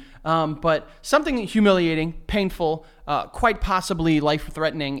doing. But something humiliating, painful, quite possibly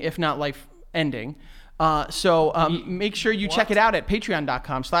life-threatening, if not life-ending. So make sure you check it out at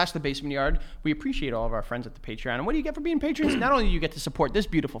patreon.com/thebasementyard. We appreciate all of our friends at the Patreon. And what do you get for being patrons? Not only do you get to support this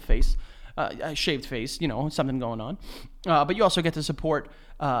beautiful face, shaved face, something going on, but you also get to support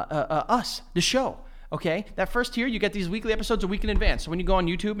us, the show. Okay, that first tier, you get these weekly episodes a week in advance. So when you go on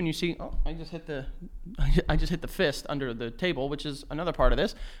YouTube and you see, I just hit the fist under the table, which is another part of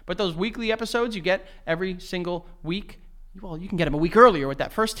this. But those weekly episodes you get every single week. Well, you can get them a week earlier with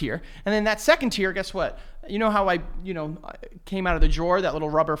that first tier. And then that second tier, guess what? You know how I came out of the drawer, that little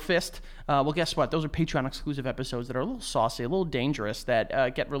rubber fist? Well, guess what? Those are Patreon exclusive episodes that are a little saucy, a little dangerous,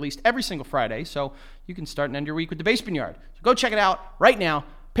 that get released every single Friday. So you can start and end your week with The Basement Yard. So go check it out right now.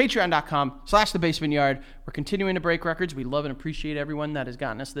 Patreon.com/thebasementyard. We're continuing to break records. We love and appreciate everyone that has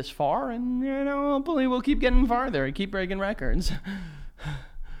gotten us this far. And, hopefully we'll keep getting farther and keep breaking records.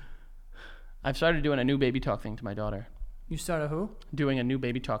 I've started doing a new baby talk thing to my daughter. You started who? Doing a new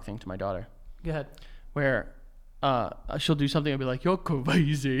baby talk thing to my daughter. Go ahead. Where she'll do something and be like, "You're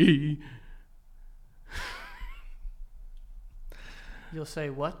crazy." You'll say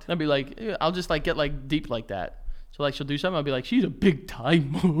what? I'll be like, I'll just get deep like that. So she'll do something, I'll be like, "She's a big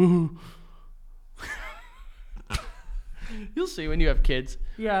timer." You'll see when you have kids.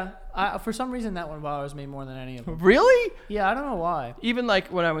 Yeah. For some reason, that one bothers me more than any of them. Really? Yeah, I don't know why. Even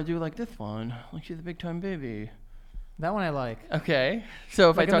when I would do this one, she's a big time baby. That one I like. Okay. So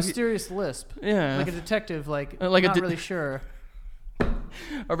if like I talk a mysterious lisp. Yeah. Like a detective, not really sure.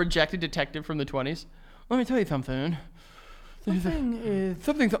 A rejected detective from the 20s. Let me tell you something.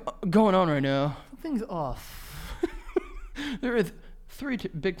 Something's going on right now. Something's off. There is 3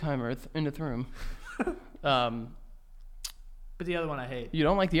 big timers in the room. But the other one I hate. You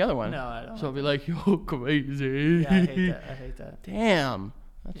don't like the other one? No, I don't. So I'll be like, "You're crazy." Yeah, I hate that. Damn.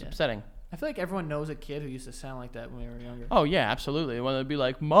 That's upsetting. I feel like everyone knows a kid who used to sound like that when we were younger. Oh, yeah, absolutely. When they'd be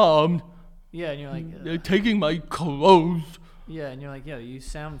like, "Mom." Yeah, and you're like... They're taking my clothes. Yeah, and you're like, you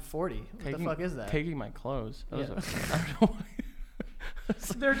sound 40. What the fuck is that? Taking my clothes. I don't know why.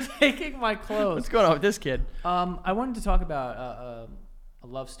 They're taking my clothes. What's going on with this kid? I wanted to talk about a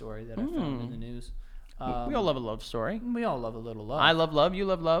love story that I found in the news. We all love a love story. We all love a little love. I love love. You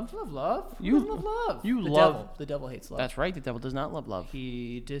love love. love love. You love love. you the love- devil. The devil hates love. That's right. The devil does not love love.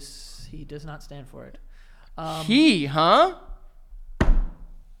 He does not stand for it. He, huh?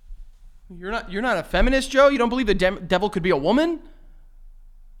 You're not a feminist, Joe? You don't believe the devil could be a woman?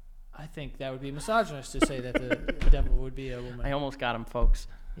 I think that would be misogynist to say that the devil would be a woman. I almost got him, folks.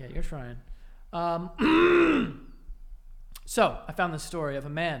 Yeah, you're trying. So I found this story of a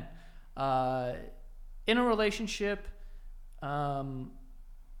man in a relationship,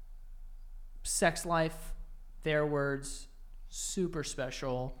 sex life, their words, super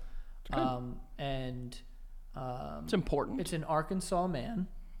special, and It's important. it's an Arkansas man.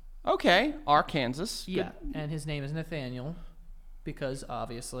 Okay, Arkansas. Good. Yeah, and his name is Nathaniel, because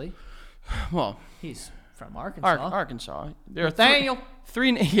obviously Well, he's from Arkansas. Arkansas. There are Nathaniel.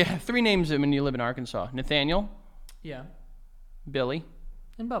 three names when you live in Arkansas. Nathaniel, Yeah, Billy.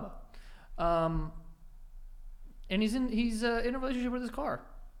 and Bubba. And he's in a relationship with his car,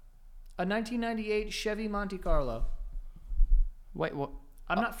 a 1998 Chevy Monte Carlo. Wait, what?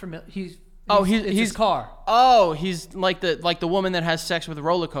 I'm not familiar. It's he's his car. Oh, he's like the woman that has sex with a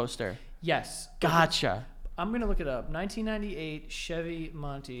roller coaster. Yes. Gotcha. I'm gonna look it up. 1998 Chevy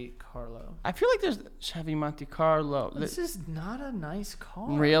Monte Carlo. I feel like there's Chevy Monte Carlo. This is not a nice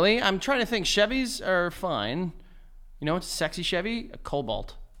car. Really? I'm trying to think. Chevys are fine. You know what's a sexy Chevy? A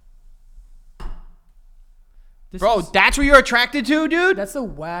Cobalt. That's what you're attracted to, dude? That's the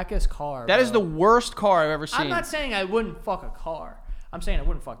wackest car. That bro. is the worst car I've ever seen. I'm not saying I wouldn't fuck a car. I'm saying I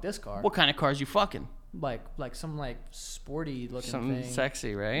wouldn't fuck this car. What kind of cars you fucking? Like some sporty looking Something thing.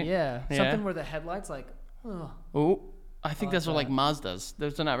 sexy, right? Yeah. Yeah. Something where the headlights like. Ugh. Ooh, I think that's what like like Mazdas.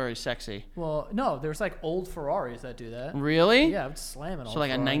 Those are not very sexy. Well, no, there's like old Ferraris that do that. Really? Yeah, I would slam it. So like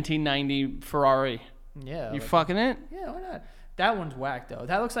a 1990 Ferrari. Yeah. You like- fucking it? Yeah, why not? That one's whack though.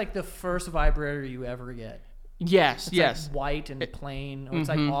 That looks like the first vibrator you ever get. Yes, It's yes. like white and plain, or it's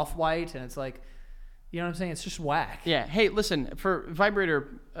like off white, and it's like, you know what I'm saying? It's just whack. Yeah. Hey, listen, for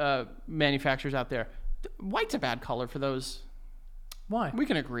vibrator manufacturers out there, white's a bad color for those. Why? We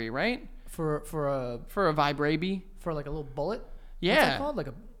can agree, right? For For a Vibraby. like a little bullet. Yeah. What's that called? Like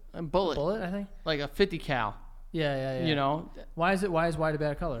A bullet. bullet, I think. Like a 50 cal. Yeah. You know? Why is white a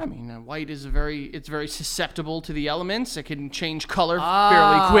bad color? I mean, white is it's very susceptible to the elements. It can change color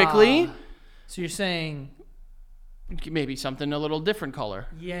Ah. fairly quickly. So you're saying? Maybe something a little different color.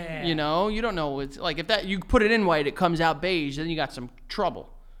 Yeah. You know, you don't know. It's like if that you put it in white, it comes out beige. Then you got some trouble.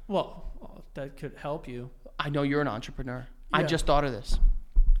 Well, that could help you. I know you're an entrepreneur. I Yeah. just thought of this.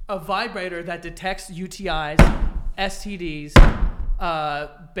 A vibrator that detects UTIs, STDs,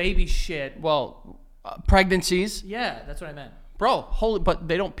 baby shit. Well, pregnancies, Yeah, that's what I meant. bro. But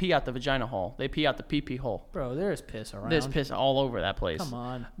they don't pee out the vagina hole. They pee out the pee hole. Bro, there's piss around. There's piss all over that place. Come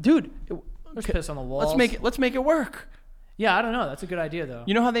on. dude. There's piss on the walls. Let's make it work. Yeah, I don't know. That's a good idea, though.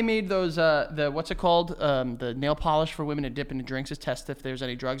 You know how they made those what's it called? The nail polish for women to dip into drinks to test if there's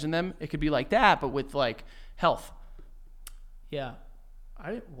any drugs in them. It could be like that, but with like health. Yeah.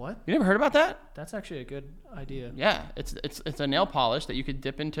 What? You never heard about that? That's actually a good idea. Yeah, it's a nail polish that you could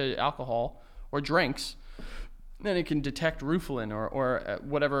dip into alcohol or drinks, and it can detect rufalin or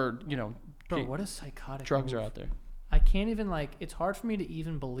whatever Bro, what a psychotic drugs move. are out there. I can't even it's hard for me to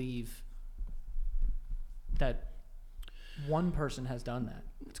even believe that one person has done that.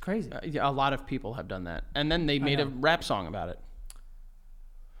 It's crazy. Yeah, a lot of people have done that, and then they made a know. rap song about it.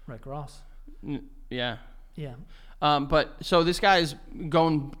 Rick Ross. Yeah. Yeah. But so this guy's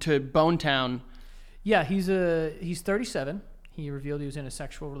going to Bone Town. Yeah, he's 37. He revealed he was in a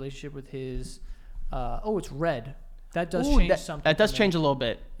sexual relationship with his it's red. That does change something. That does for me. change a little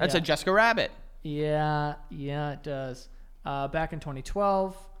bit. That's Yeah. a Jessica Rabbit. Yeah, it does. Back in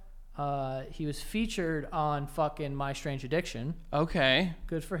 2012, he was featured on fucking My Strange Addiction. Okay.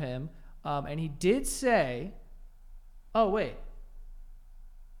 Good for him. And he did say, oh, wait.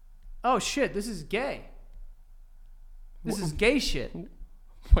 Oh, shit, this is gay. This is gay shit.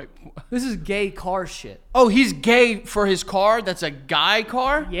 Wait. This is gay car shit. Oh, he's gay for his car? That's a guy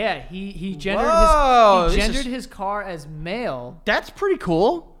car? Yeah, he gendered Whoa, his this he gendered is- his car as male. That's pretty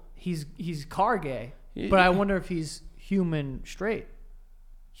cool. He's car gay. But I wonder if he's human straight.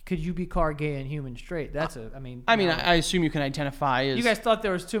 Could you be car gay and human straight? I assume you can identify as. You guys thought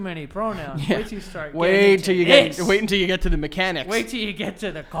there was too many pronouns. Yeah. Wait till you start. Wait till wait until you get to the mechanics. Wait till you get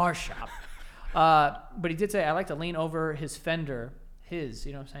to the car shop. But he did say, I like to lean over his fender. His,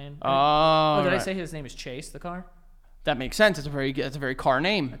 you know what I'm saying? Oh, Did I right. say his name is Chase, the car? That makes sense. It's a very car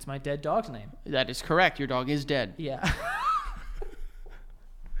name. That's my dead dog's name. That is correct. Your dog is dead. Yeah.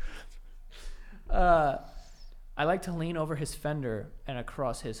 I like to lean over his fender and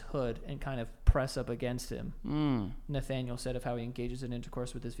across his hood and kind of press up against him. Nathaniel said of how he engages in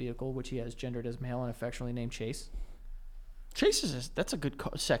intercourse with his vehicle, which he has gendered as male and affectionately named Chase. Chase that's a good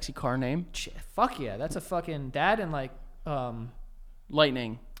sexy car name. Fuck yeah, that's a fucking dad and like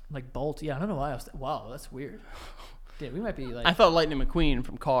Lightning. like Bolt. Yeah, I don't know why. Wow, that's weird. Dude, we might be like. I thought Lightning McQueen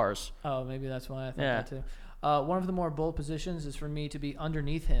from Cars. Oh, maybe that's why I thought that too. One of the more bold positions is for me to be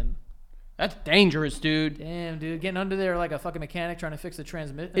underneath him. That's dangerous, dude. Damn, dude, getting under there like a fucking mechanic trying to fix the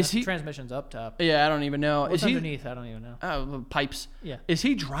transmission. Transmission's up top? Yeah, I don't even know. What's underneath? I don't even know. Oh, pipes. Yeah. Is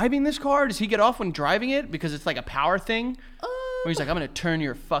he driving this car? Does he get off when driving it because it's like a power thing? Where he's like, I'm gonna turn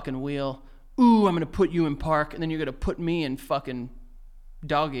your fucking wheel. Ooh, I'm gonna put you in park, and then you're gonna put me in fucking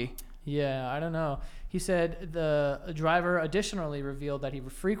doggy. Yeah, I don't know. He said the driver additionally revealed that he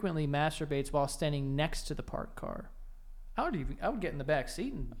frequently masturbates while standing next to the parked car. I would get in the back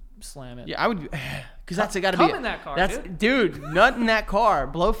seat and slam it. Yeah, I would, because that's got to be. Come in that car, dude. Nut in that car.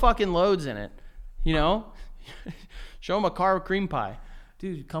 Blow fucking loads in it. You know, show him a car with cream pie.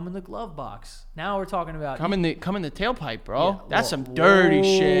 Dude, come in the glove box. Now we're talking about come in the tailpipe, bro. Yeah, that's some dirty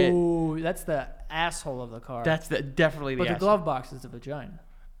shit. That's the asshole of the car. That's definitely the. But the glove box is the vagina.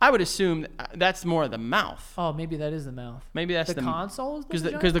 I would assume that's more of the mouth. Oh, maybe that is the mouth. Maybe that's the console is the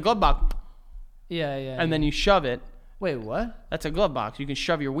vagina? Because the glove box. Yeah. And then you shove it. Wait, what? That's a glove box. You can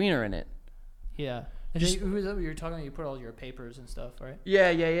shove your wiener in it. Yeah. Who was that you were talking about? You put all your papers and stuff, right?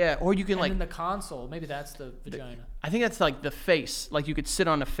 Yeah. Or you can and then the console, maybe that's the vagina. I think that's like the face. Like you could sit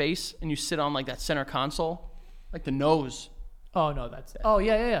on a face and you sit on like that center console. Like the nose. Oh, no, that's it. Oh,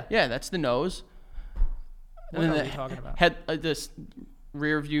 yeah. Yeah, that's the nose. What are we talking about? This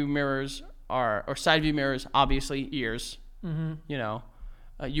rear view mirrors or side view mirrors, obviously ears. Mm-hmm. You know.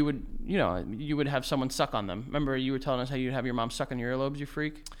 You would have someone suck on them. Remember you were telling us how you'd have your mom suck on your earlobes, you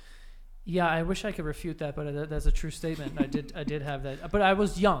freak? Yeah, I wish I could refute that, but that's a true statement. I did have that. But I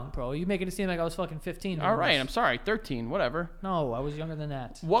was young, bro. You making it seem like I was fucking 15. All right, I'm sorry. 13, whatever. No, I was younger than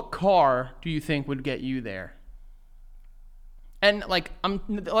that. What car do you think would get you there? And like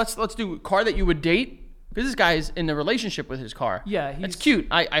let's do car that you would date, because this guy's in a relationship with his car. Yeah, that's cute.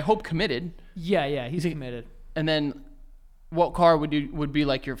 I hope committed. Yeah, he's committed. And then what car would be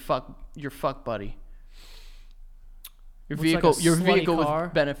like your fuck buddy? Your vehicle car?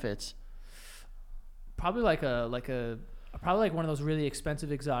 with benefits. Probably like one of those really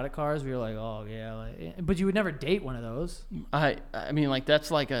expensive exotic cars where you're like, oh yeah, but you would never date one of those. I mean, like that's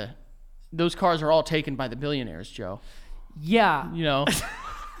like those cars are all taken by the billionaires, Joe. Yeah. You know.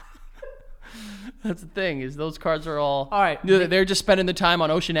 That's the thing, is those cars are all right. They're just spending the time on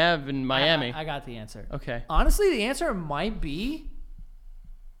Ocean Ave in Miami. I got the answer. Okay. Honestly, the answer might be,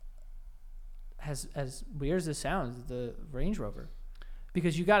 as weird as this sounds, the Range Rover,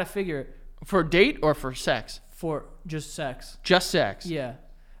 because you got to figure for date or for sex. For just sex. Just sex. Yeah,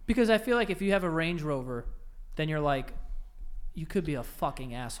 because I feel like if you have a Range Rover, then you're like, you could be a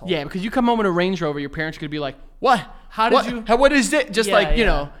fucking asshole. Yeah, because you come home in a Range Rover, your parents could be like, "What? What is it?" Just you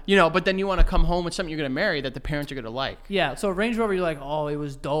know. But then you want to come home with something you're gonna marry that the parents are gonna like. Yeah. So Range Rover, you're like, "Oh, it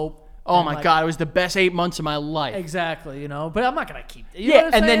was dope." Oh my god, it was the best 8 months of my life. Exactly. You know, but I'm not gonna keep.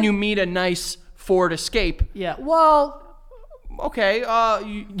 And then you meet a nice Ford Escape. Yeah. Well. Okay.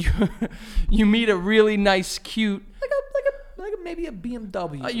 You meet a really nice, cute. Like maybe a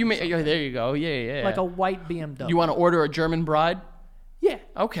BMW. There you go. Yeah. Like a white BMW. You want to order a German bride? Yeah.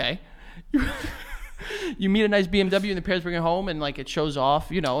 Okay. You meet a nice BMW and the parents bring it home and like it shows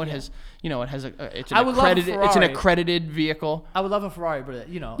off. It's an accredited vehicle. I would love a Ferrari, but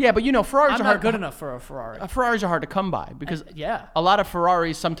Yeah, but Ferraris I'm are not good enough for a Ferrari. Ferraris are hard to come by because a lot of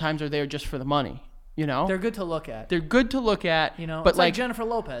Ferraris sometimes are there just for the money. They're good to look at. But it's like Jennifer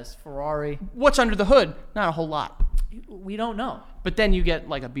Lopez, Ferrari. What's under the hood? Not a whole lot. We don't know. But then you get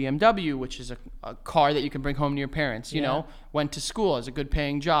like a BMW, which is a car that you can bring home to your parents. Went to school, has a good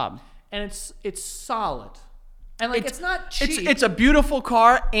paying job, and it's solid, and like it's not cheap. It's a beautiful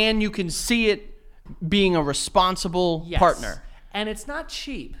car, and you can see it being a responsible partner. And it's not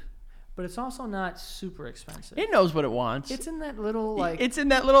cheap, but it's also not super expensive. It knows what it wants. It's in that little It's in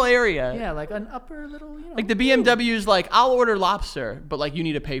that little area. Yeah, like an upper little. Like the BMW is like, I'll order lobster, but like you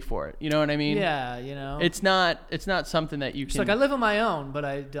need to pay for it. You know what I mean? Yeah, It's not something that you can. It's like I live on my own, but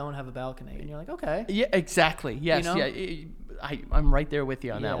I don't have a balcony, and you're like, okay. Yeah, exactly. Yes. Yeah. I'm right there with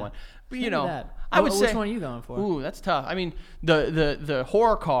you on that one. But I would say, which one are you going for? Ooh, that's tough. I mean, the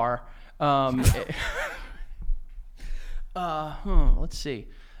horror car. Let's see.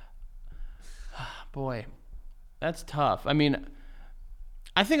 Boy, that's tough. I mean,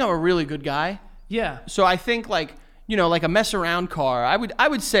 I think I'm a really good guy. Yeah. So I think like, like a mess around car. I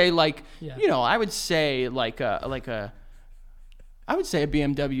would say like, Yeah. I would say I would say a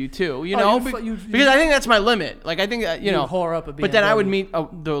BMW too, because I think that's my limit. Like I think that, You whore up a But then I would BMW.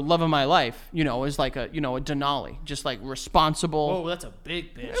 meet the love of my life, as like a Denali, just like responsible. Oh, that's a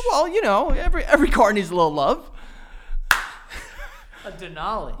big bitch. Well, every car needs a little love. A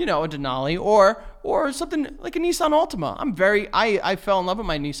Denali. A Denali or something like a Nissan Altima. I fell in love with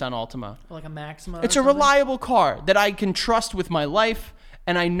my Nissan Altima. Like a Maxima. It's a reliable car that I can trust with my life,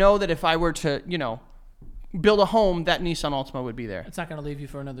 and I know that if I were to, build a home, that Nissan Altima would be there. It's not going to leave you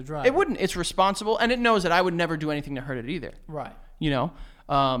for another drive. It wouldn't. It's responsible, and it knows that I would never do anything to hurt it either. Right.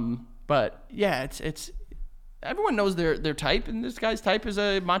 But yeah, it's everyone knows their type, and this guy's type is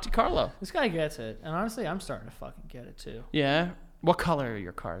a Monte Carlo. This guy gets it, and honestly, I'm starting to fucking get it too. Yeah. What color are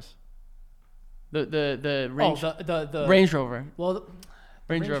your cars? The Range. The Range Rover. Well, the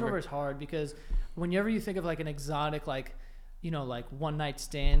Range Range Rover. Rover is hard because whenever you think of like an exotic, like one night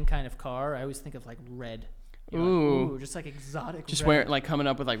stand kind of car, I always think of like red. Ooh. Just like exotic. Just red. wear it like coming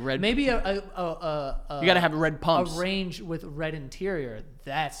up with like red. Maybe you got to have red pumps. A Range with red interior.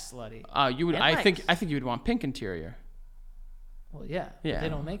 That's slutty. You would. And I nice. think you would want pink interior. Well, yeah. Yeah. But they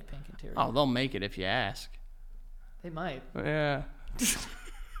don't make pink interior. Oh, they'll make it if you ask. They might. Yeah.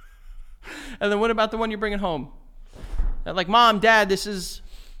 And then what about the one you're bringing home? Like, Mom, Dad, this is.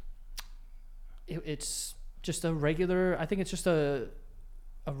 It's just a regular. I think it's just a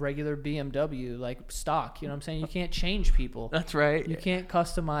regular BMW, like stock. You know what I'm saying? You can't change people. That's right. You can't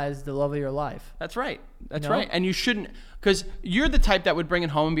customize the love of your life. That's right. That's You know? right. And you shouldn't, because you're the type that would bring it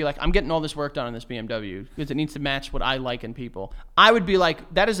home and be like, I'm getting all this work done on this BMW because it needs to match what I like in people. I would be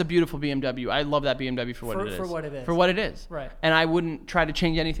like, that is a beautiful BMW. I love that BMW for what it is. For what it is. For what it is. Right. And I wouldn't try to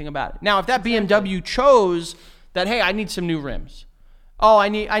change anything about it. Now, if that BMW chose that, hey, I need some new rims. Oh, I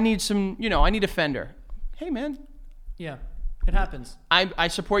need some, I need a fender. Hey, man. Yeah, it happens. I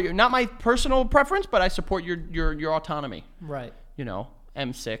support you. Not my personal preference, but I support your autonomy. Right.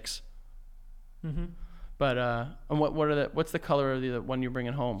 M6. Mm-hmm. But and what's the color of the one you're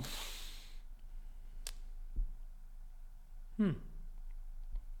bringing home?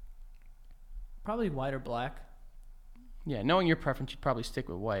 Probably white or black. Yeah, knowing your preference, you'd probably stick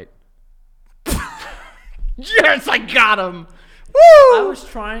with white. Yes, I got him. Woo! I was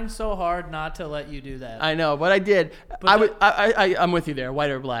trying so hard not to let you do that. I know, but I did. But I'm with you there.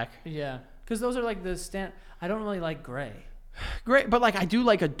 White or black? Yeah, because those are like the stand. I don't really like gray. Great, but like I do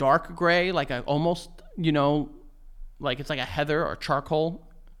like a dark gray, like a almost, like it's like a heather or charcoal.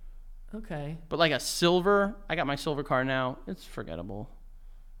 Okay. But like a silver, I got my silver car now. It's forgettable.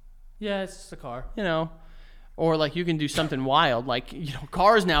 Yeah, it's just a car. Or like you can do something wild, like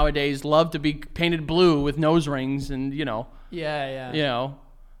cars nowadays love to be painted blue with nose rings, and Yeah.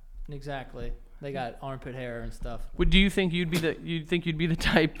 Exactly. They got armpit hair and stuff. Do you think you'd be the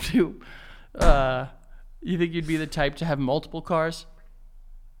type to, you think you'd be the type to have multiple cars?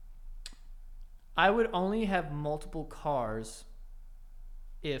 I would only have multiple cars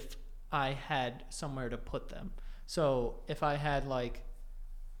if I had somewhere to put them. So if I had like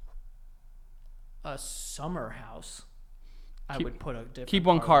a summer house, I would put a different. Keep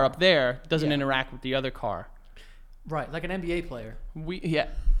one car up there. Doesn't Yeah. interact with the other car. Right, like an NBA player. Yeah.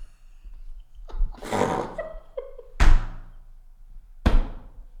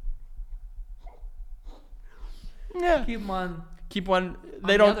 Yeah. Keep them on. Keep one.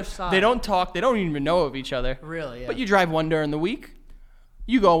 the other side. They don't talk. They don't even know of each other. Really, yeah. But you drive one during the week.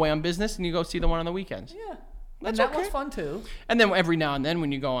 You go away on business and you go see the one on the weekends. Yeah. That's and that okay. was fun too. And then every now and then,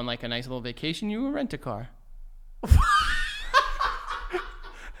 when you go on like a nice little vacation, you rent a car.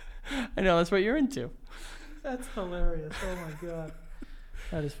 I know that's what you're into. That's hilarious. Oh my god.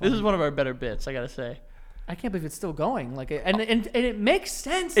 That is funny. This is one of our better bits, I gotta say. I can't believe it's still going. Like, and it makes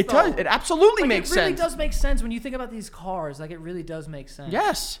sense. It though. does. It absolutely Like, makes it really sense. does make sense when you think about these cars. Like, it really does make sense.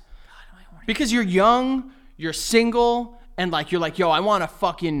 Yes. God, am I horny? Because you're young, you're single, and like you're like, yo, I want a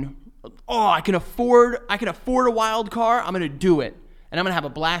fucking, I can afford a wild car. I'm gonna do it, and I'm gonna have a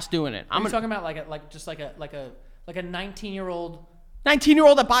blast doing it. I'm talking about like a 19-year-old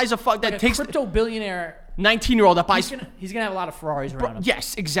 19-year-old that buys like a crypto billionaire. 19-year-old that buys. He's gonna have a lot of Ferraris around him.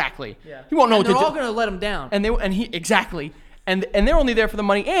 Yes, exactly. Yeah. He won't know and what to they're all do. gonna let him down. And he exactly. And they're only there for the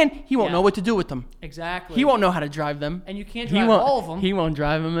money, and he won't Yeah. know what to do with them. Exactly. He won't know how to drive them. And you can't He drive won't- all of them. He won't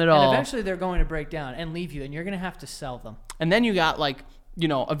drive them at and all. eventually they're going to break down and leave you, and you're gonna have to sell them. And then you got like,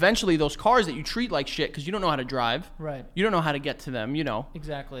 eventually those cars that you treat like shit because you don't know how to drive. Right. You don't know how to get to them.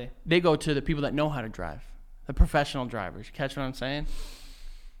 Exactly. They go to the people that know how to drive, the professional drivers. You catch what I'm saying?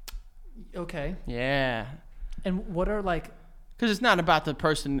 Okay. Yeah. And what are like? Because it's not about the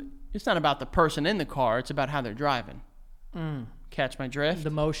person It's not about the person in the car. It's about how they're driving. Catch my drift? The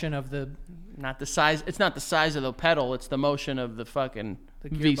motion of the Not the size. It's not the size of the pedal. It's the motion of the fucking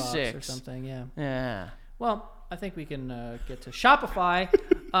gearbox V6 or something. Yeah. Yeah. Well, I think we can get to Shopify.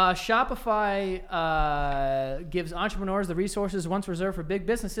 Shopify gives entrepreneurs the resources once reserved for big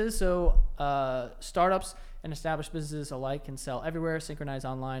businesses, so startups and established businesses alike can sell everywhere, synchronize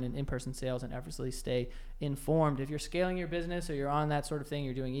online and in-person sales, and effortlessly stay informed. If you're scaling your business or you're on that sort of thing,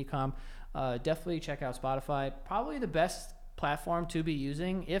 you're doing e-com, definitely check out Spotify. Probably the best platform to be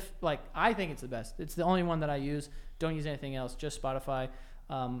using. I think it's the best. It's the only one that I use. Don't use anything else, just Spotify.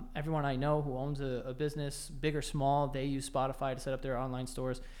 Everyone I know who owns a business, big or small, they use Spotify to set up their online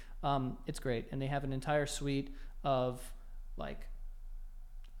stores. It's great. And they have an entire suite of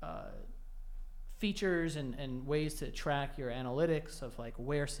features and ways to track your analytics of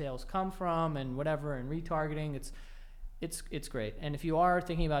where sales come from and whatever, and retargeting. It's great. And if you are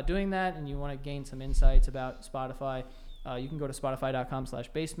thinking about doing that and you want to gain some insights about Spotify, you can go to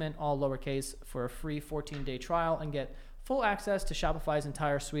spotify.com/basement, all lowercase, for a free 14-day trial and get full access to Shopify's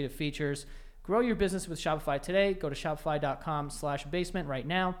entire suite of features. Grow your business with Shopify today. Go to shopify.com/basement right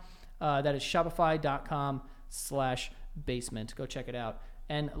now. That is shopify.com/basement. Go check it out.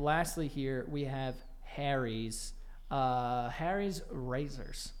 And lastly here, we have Harry's. Harry's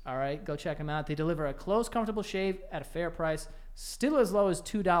razors. All right, go check them out. They deliver a close, comfortable shave at a fair price, still as low as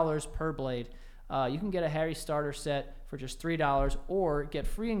 $2 per blade. You can get a Harry's starter set for just $3 or get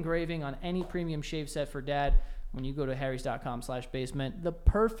free engraving on any premium shave set for dad when you go to harrys.com/basement. The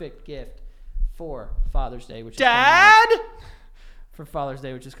perfect gift for Father's Day, which Dad? For Father's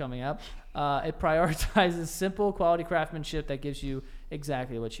Day, which is coming up. It prioritizes simple quality craftsmanship that gives you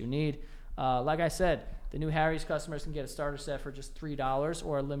exactly what you need. Like I said, the new Harry's customers can get a starter set for just $3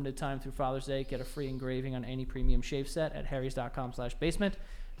 or a limited time through Father's Day. Get a free engraving on any premium shave set at harrys.com/basement.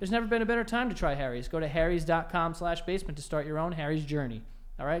 There's never been a better time to try Harry's. Go to harrys.com/basement to start your own Harry's journey.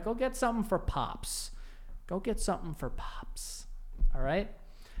 All right, go get something for Pops. Go get something for Pops. All right?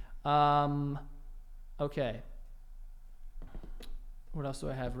 Okay. What else do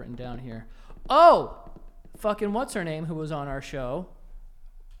I have written down here? Oh! Fucking what's her name who was on our show?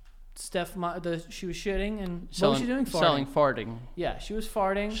 She was shitting and what was she doing? Farting. Selling farting. Yeah, she was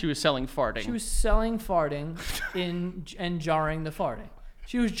farting. She was selling farting. She was selling farting and jarring the farting.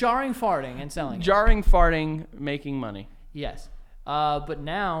 She was jarring farting and selling it. Jarring farting, making money. Yes. But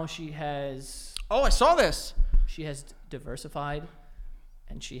now she has... Oh, I saw this. She has diversified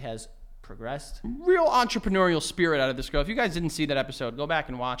and she has progressed. Real entrepreneurial spirit out of this girl. If you guys didn't see that episode, go back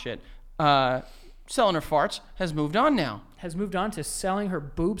and watch it. Selling her farts has moved on now. Has moved on to selling her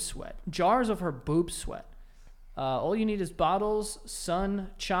boob sweat. Jars of her boob sweat. All you need is bottles,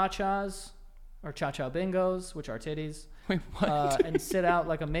 Sun Cha-Chas, or Cha-Cha Bingos, which are titties. Wait, what? And sit out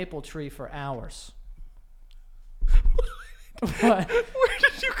like a maple tree for hours. What? Where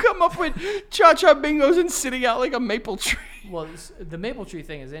did you come up with cha-cha bingos and sitting out like a maple tree? Well, the maple tree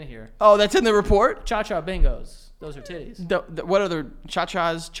thing is in here. Oh, that's in the report? Cha-Cha Bingos. Those are titties. What other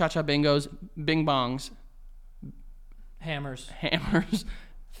cha-chas, cha-cha bingos, bing bongs? Hammers.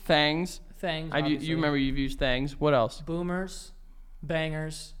 Thangs. Thangs, You remember you've used thangs. What else? Boomers.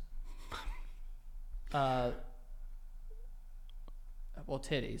 Bangers. Well,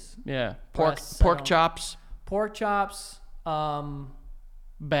 titties. Yeah. Breasts, Pork chops. Pork chops.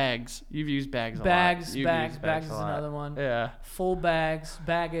 Bags. You've used bags a lot. Bags You've is used bags a lot. another one. Yeah. Full bags.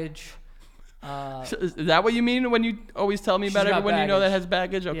 Baggage. Is that what you mean when you always tell me about everyone you know that has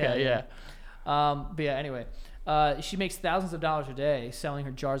baggage? Okay, yeah. But yeah, anyway. She makes thousands of dollars a day selling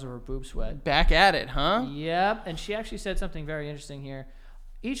her jars of her boob sweat. Back at it, huh? Yep. And she actually said something very interesting here.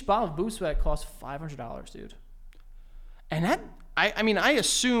 Each bottle of boob sweat costs $500, dude. And that, I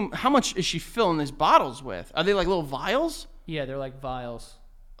assume, how much is she filling these bottles with? Are they like little vials? Yeah, they're like vials.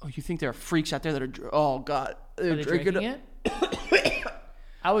 Oh, you think there are freaks out there that are, oh, God. Are they drinking it?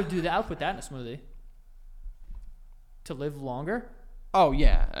 I would do that. I would put that in a smoothie. To live longer? Oh,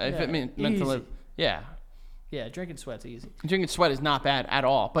 yeah. If it meant to live. Yeah. Yeah, drinking sweat's easy. Drinking sweat is not bad at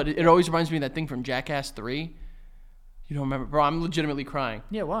all. But it always reminds me of that thing from Jackass 3. You don't remember? Bro, I'm legitimately crying.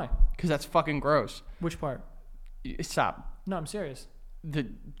 Yeah, why? Because that's fucking gross. Which part? Stop. No, I'm serious. The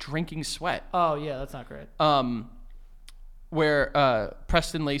drinking sweat. Oh, yeah, that's not great. Where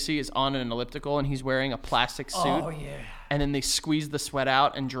Preston Lacey is on an elliptical and he's wearing a plastic suit. Oh, yeah. And then they squeeze the sweat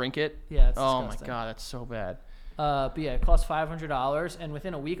out and drink it. Yeah, it's oh, disgusting. my God, that's so bad. But yeah, it costs $500. And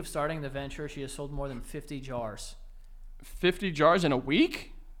within a week of starting the venture, she has sold more than 50 jars. 50 jars in a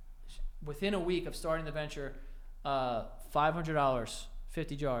week? Within a week of starting the venture, $500,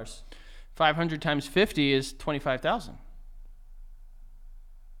 50 jars. 500 times 50 is 25,000.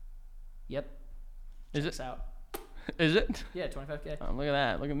 Yep. Is Checks it? out. Is it? Yeah, 25K. Oh, look at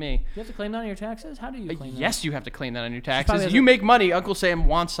that. Look at me. You have to claim that on your taxes? How do you claim that? Yes, you have to claim that on your probably taxes. has You a- make money. Uncle Sam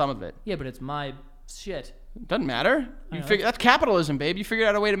wants some of it. Yeah, but it's my shit. Doesn't matter. I You know. figure that's capitalism, babe. You figured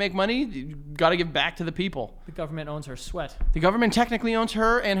out a way to make money. You got to give back to the people. The government owns her sweat. The government technically owns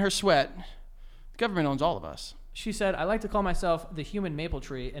her and her sweat. The government owns all of us. She said, I like to call myself the human maple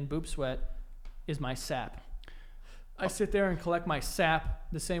tree, and boob sweat is my sap. I sit there and collect my sap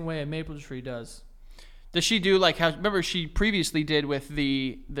the same way a maple tree does. Does she do like how? Remember, she previously did with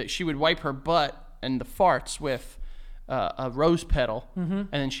that she would wipe her butt and the farts with a rose petal, and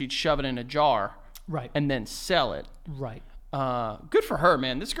then she'd shove it in a jar Right. and then sell it. Right. Good for her,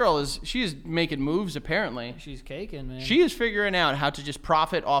 man. This girl she is making moves. Apparently, She's caking, man. she is figuring out how to just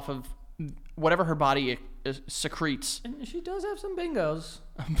profit off of whatever her body secretes. And she does have some bingos.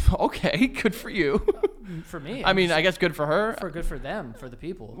 Okay, good for you. For me. I mean, I guess good for her. good for them, for the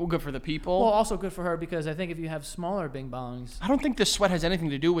people. Well, good for the people. Well, also good for her because I think if you have smaller bing bongs, I don't think the sweat has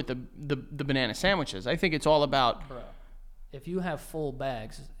anything to do with the banana sandwiches. I think it's all about. bro, if you have full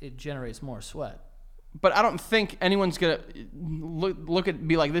bags, it generates more sweat. But I don't think anyone's gonna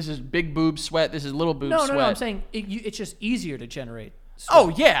be like, this is big boob sweat, this is little boob sweat. No, I'm saying it's just easier to generate sweat. Oh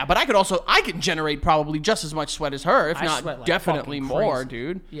yeah, but I can generate probably just as much sweat as her, if I not sweat like definitely fucking more, crazy.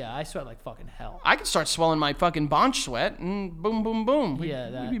 dude. Yeah, I sweat like fucking hell. I could start swelling my fucking bonch sweat, and boom, boom, boom.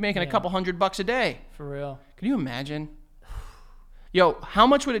 We'd be making a couple $100 a day. For real. Can you imagine? Yo, how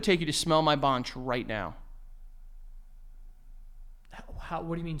much would it take you to smell my bonch right now? How?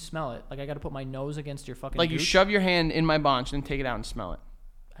 What do you mean smell it? Like I got to put my nose against your fucking. Like you gooch? shove your hand in my bonch and take it out and smell it.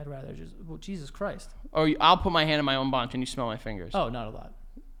 I'd rather just. Well, Jesus Christ. Or I'll put my hand in my own bonch and you smell my fingers. Oh, not a lot.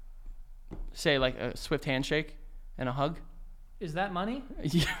 Say like a swift handshake and a hug. Is that money?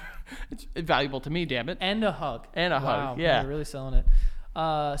 Yeah, it's valuable to me, damn it. And a hug. And a hug, Wow, yeah. You're really selling it.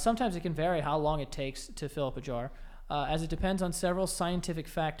 Sometimes it can vary how long it takes to fill up a jar, as it depends on several scientific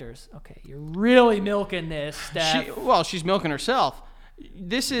factors. Okay, you're really milking this, Steph. She's milking herself.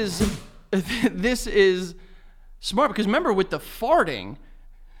 This is smart because remember with the farting,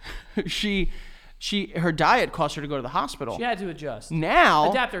 her diet cost her to go to the hospital. She had to adjust.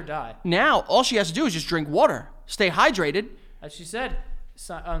 Now Adapt or die. Now all she has to do is just drink water, stay hydrated. As she said,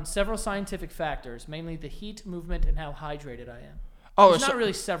 on several scientific factors, mainly the heat, movement, and how hydrated I am. Oh, There's so, not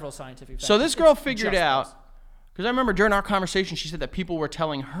really several scientific factors. so this girl It's figured just out those. because I remember during our conversation she said that people were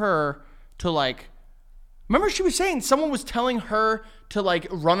telling her to like. Remember she was saying someone was telling her to like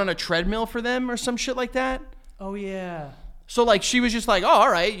run on a treadmill for them or some shit like that. Oh, yeah. So like she was just like, oh,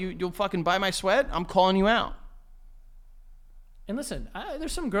 all right, you'll fucking buy my sweat. I'm calling you out. And listen,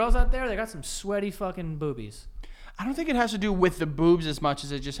 there's some girls out there that got some sweaty fucking boobies. I don't think it has to do with the boobs as much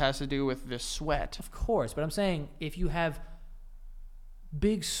as it just has to do with the sweat. Of course, but I'm saying if you have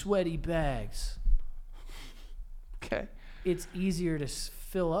big sweaty bags, Okay. it's easier to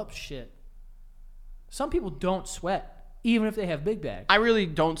fill up shit. Some people don't sweat, even if they have big bags. I really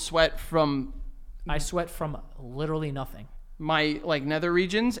don't sweat from I sweat from literally nothing. my like nether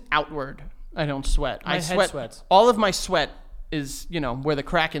regions outward. I don't sweat. My I head sweat. sweats. All of my sweat is, where the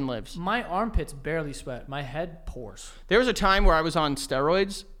Kraken lives. My armpits barely sweat. My head pours. There was a time where I was on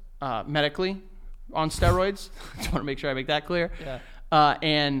steroids, medically on steroids. Just want to make sure I make that clear. Yeah.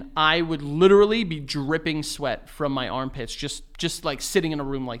 And I would literally be dripping sweat from my armpits, just like sitting in a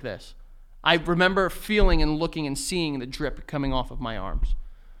room like this. I remember feeling and looking and seeing the drip coming off of my arms.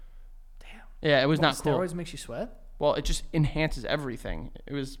 Damn. Yeah, it was not cool. Steroids makes you sweat? Well, it just enhances everything.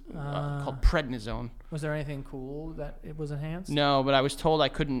 It was called prednisone. Was there anything cool that it was enhanced? No, but I was told I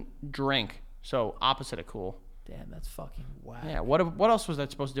couldn't drink, so opposite of cool. Damn, that's fucking whack. Yeah, what else was I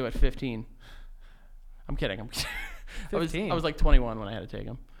supposed to do at 15? I'm kidding. I was 15? like 21 when I had to take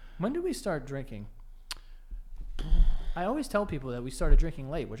them. When did we start drinking? I always tell people that we started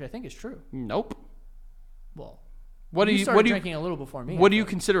drinking late, which I think is true. Nope. Well, What do you started what do you drinking a little before me. what I do you think.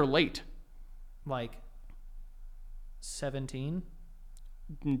 consider late? Like 17?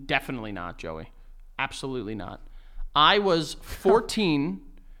 Definitely not, Joey. Absolutely not. I was 14.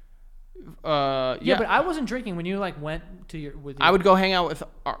 Yeah, but I wasn't drinking when you like went to your with your, I would go hang out with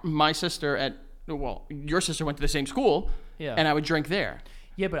my sister your sister went to the same school, Yeah. and I would drink there.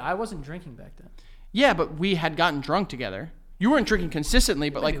 Yeah, but I wasn't drinking back then. Yeah, but we had gotten drunk together. You weren't drinking consistently,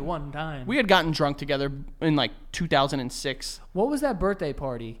 but Maybe like one time. we had gotten drunk together in like 2006. What was that birthday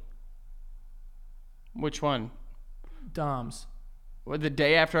party? Which one? Dom's. Well, the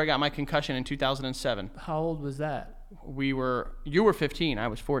day after I got my concussion in 2007. How old was that? You were 15, I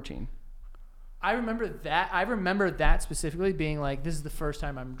was 14. I remember that. I remember that specifically being like, this is the first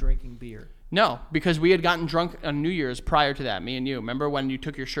time I'm drinking beer. No, because we had gotten drunk on New Year's prior to that, me and you. Remember when you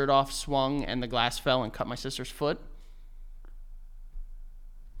took your shirt off, swung, and the glass fell and cut my sister's foot?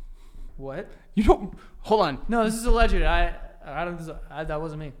 What? You don't... Hold on. No, this is alleged. I don't. That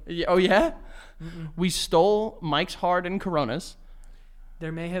wasn't me. Yeah, oh, yeah? Mm-mm. We stole Mike's Hard and Coronas.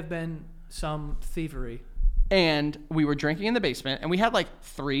 There may have been some thievery. And we were drinking in the basement, and we had like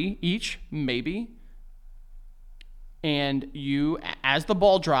 3 each, maybe. And you, as the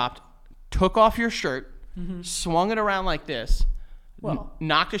ball dropped, took off your shirt, swung it around like this, Well,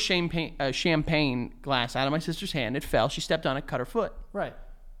 knocked a champagne glass out of my sister's hand. It fell. She stepped on it, cut her foot. right.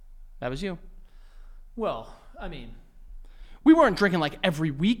 That was you. Well, I mean, We weren't drinking like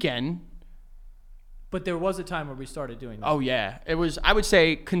every weekend. but there was a time where we started doing that. Oh, yeah. It was, I would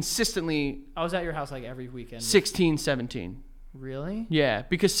say, consistently I was at your house like every weekend. 16, 17. Really? Yeah,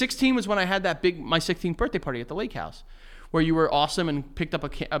 because 16 was when I had that my 16th birthday party at the lake house, where you were awesome and picked up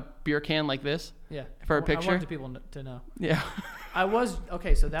a beer can like this. Yeah. For a I picture? wanted people to know. Yeah. I was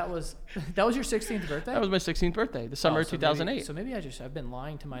okay. So that was your 16th birthday. That was my 16th birthday, the summer Oh, of so 2008. Maybe I've been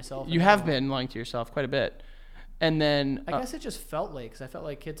lying to myself. You have been lying to yourself quite a bit. And then... I guess it just felt late because I felt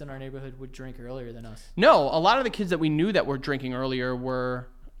like kids in our neighborhood would drink earlier than us. No, a lot of the kids that we knew that were drinking earlier were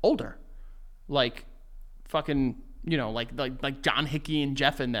older. Like fucking, like John Hickey and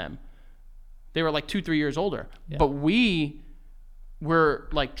Jeff and them. They were like 2-3 years older. Yeah. But we were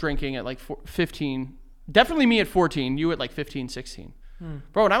like drinking at like 15. Definitely me at 14. You at like 15, 16.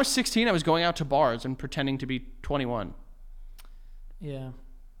 Bro, when I was 16, I was going out to bars and pretending to be 21. Yeah.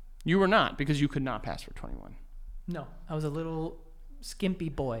 You were not, because you could not pass for 21. No, I was a little skimpy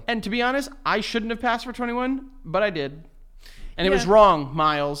boy. And to be honest, I shouldn't have passed for 21, but I did. And it was Yeah. wrong,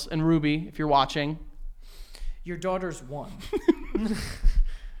 Miles and Ruby, if you're watching. Your daughter's 1.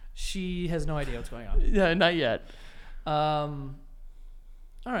 She has no idea what's going on. Yeah, not yet.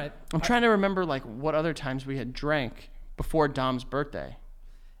 All right. I'm trying to remember like what other times we had drank before Dom's birthday.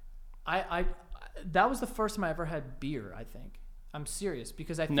 I that was the first time I ever had beer, I think. I'm serious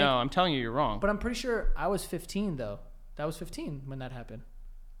because I think No, I'm telling you, you're wrong. but I'm pretty sure I was 15 though. That was 15 when that happened.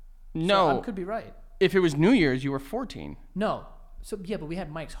 No, So I could be right. if it was New Year's, you were 14. No. So yeah, but we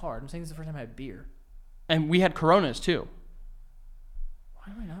had Mike's Hard. I'm saying this is the first time I had beer. And we had Coronas too,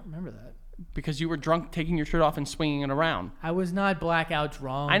 Why do I not remember that? because you were drunk taking your shirt off and swinging it around. I was not blackout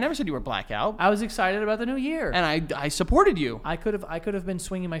drunk. I never said you were blackout. I was excited about the new year. And I supported you. I could have been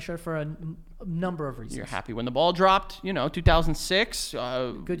swinging my shirt for a number of reasons. You're happy when the ball dropped, 2006.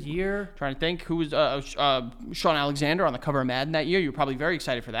 Good year. Trying to think who was Sean Alexander on the cover of Madden that year. You were probably very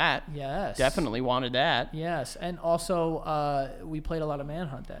excited for that. Yes. Definitely wanted that. Yes, and also we played a lot of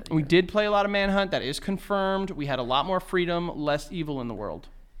Manhunt that year. We did play a lot of Manhunt. That is confirmed. We had a lot more freedom, less evil in the world.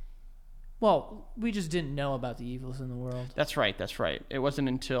 Well, we just didn't know about the evils in the world. That's right. That's right. It wasn't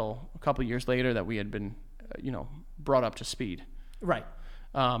until a couple years later that we had been, brought up to speed. Right.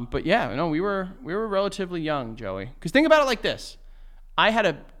 But yeah, no, we were relatively young, Joey. Because think about it like this: I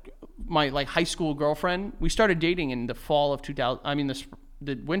had my high school girlfriend. We started dating in the fall of 2000. I mean,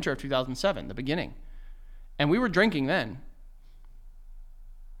 the winter of 2007, the beginning, and we were drinking then.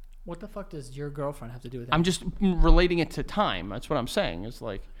 What the fuck does your girlfriend have to do with that? I'm just relating it to time. That's what I'm saying. It's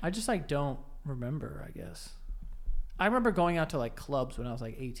like I just don't remember, I guess. I remember going out to clubs when I was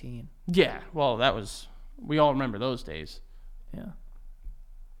 18. yeah. Well, we all remember those days. Yeah.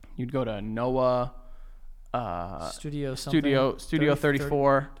 You'd go to Noah. Studio something. Studio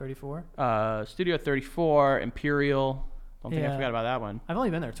 34. 34? Studio 34, Imperial. Don't think I Yeah. forgot about that one. I've only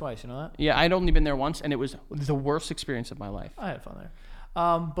been there twice, you know that? Yeah, I'd only been there once, and it was the worst experience of my life. I had fun there.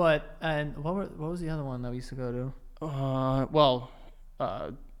 And what was the other one that we used to go to?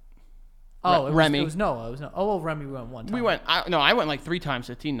 Remy. It was Noah. It was Noah. Oh, well, Remy we went one time. I went like 3 times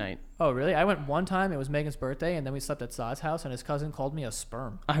to teen night. Oh, really? I went one time. It was Megan's birthday, and then we slept at Saad's house, and his cousin called me a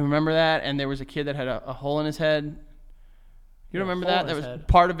sperm. I remember that, and there was a kid that had a hole in his head. You don't remember hole that? in That his was head.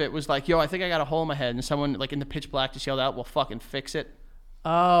 part of it was like, yo, I think I got a hole in my head, and someone in the pitch black just yelled out, "Well, fucking fix it."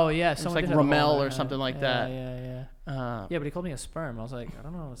 Oh, yeah. It's Someone like did have a hole in Ramel their or head. something like Yeah, that. Yeah. Yeah, but he called me a sperm. I was like, I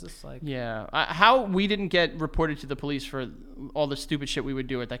don't know. Is this like... Yeah. How we didn't get reported to the police for all the stupid shit we would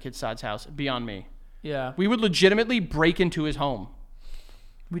do at that kid Saad's house, beyond me. Yeah. We would legitimately break into his home.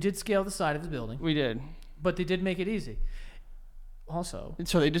 We did scale the side of the building, We did. but they did make it easy. Also,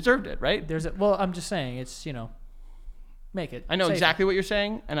 So they deserved it, right? I'm just saying, it's, make it. I know safer. exactly what you're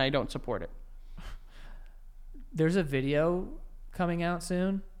saying, and I don't support it. There's a video coming out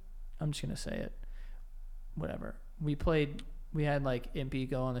soon. I'm just going to say it. Whatever. We had Impy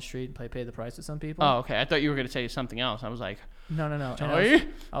go on the street and pay the price to some people. Oh, okay. I thought you were going to say something else. I was like, No. And Joey?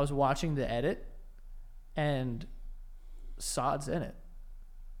 I was watching the edit, and Saad's in it.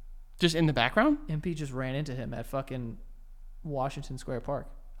 Just in the background? Impy just ran into him at fucking Washington Square Park.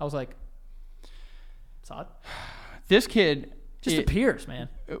 I was like, Saad? This kid Just appears, man.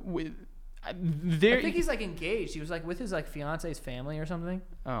 I there. think he's like engaged. He was like with his like fiance's family or something.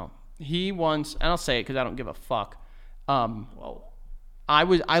 Oh, he once, and I'll say it because I don't give a fuck. Whoa. I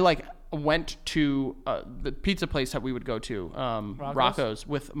went to the pizza place that we would go to, Rocco's,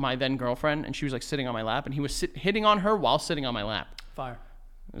 with my then girlfriend, and she was like sitting on my lap, and he was hitting on her while sitting on my lap. Fire.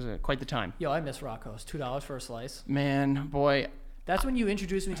 It was quite the time. Yo, I miss Rocco's. $2 for a slice. Man, boy, That's when you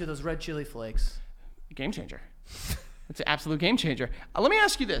introduced me to those red chili flakes. game changer. It's an absolute game changer. Let me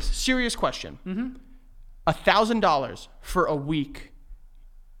ask you this serious question. $1,000 for a week.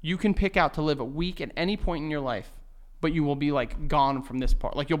 You can pick out to live a week at any point in your life, but you will be like gone from this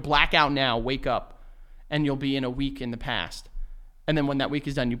part. Like you'll black out now, wake up, and you'll be in a week in the past. And then when that week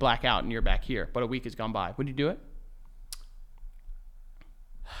is done, you black out and you're back here. But a week has gone by. Would you do it?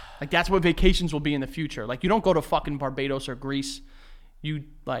 Like that's what vacations will be in the future. Like you don't go to fucking Barbados or Greece. You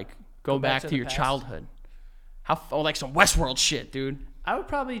like go back to your past. childhood. Like some Westworld shit, dude. I would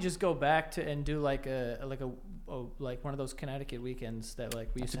probably just go back to and do like like one of those Connecticut weekends that like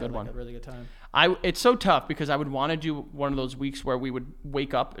we used to have like a really good time. It's so tough because I would want to do one of those weeks where we would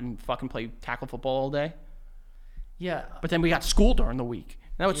wake up and fucking play tackle football all day. Yeah. But then we got school during the week.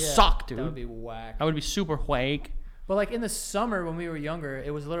 That would suck, dude. That would be whack. That would be super whack. But like in the summer when we were younger,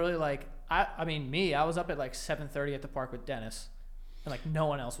 it was literally like I was up at like 7:30 at the park with Dennis, and like no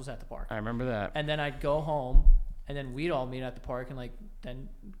one else was at the park. I remember that. And then I'd go home, and then we'd all meet at the park, and like then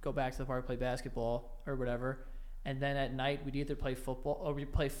go back to the park, play basketball or whatever. And then at night we'd either play football or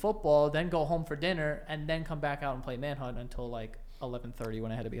we'd play football, then go home for dinner, and then come back out and play Manhunt until like 11:30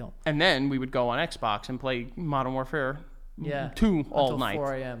 when I had to be home. And then we would go on Xbox and play Modern Warfare 2 all until night.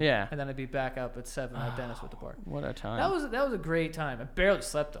 4 a.m. Yeah. And then I'd be back up at 7 at Dennis with the park. What a time. That was a great time. I barely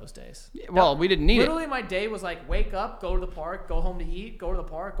slept those days. Well, we didn't need Literally, my day was like wake up, go to the park, go home to eat, go to the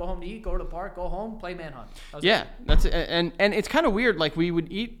park, go home to eat, go to the park, go home, play Manhunt. Yeah, that's it. And it's kind of weird. Like we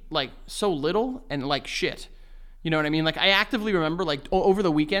would eat like so little and like shit. You know what I mean? Like I actively remember like over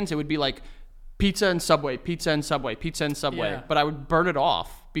the weekends it would be like pizza and Subway, pizza and Subway, pizza and Subway. Yeah. But I would burn it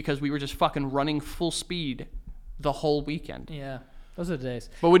off because we were just fucking running full speed the whole weekend. Yeah, those are the days.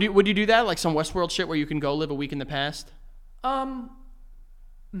 But would you do that like some Westworld shit where you can go live a week in the past?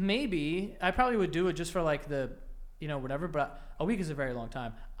 Maybe I probably would do it just for like the, whatever. But a week is a very long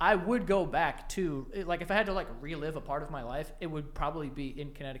time. I would go back to like if I had to like relive a part of my life, it would probably be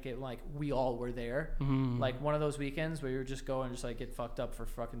in Connecticut. Like we all were there, like one of those weekends where you would just go and just like get fucked up for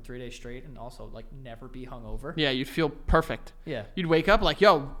fucking 3 days straight, and also like never be hungover. Yeah, you'd feel perfect. Yeah, you'd wake up like,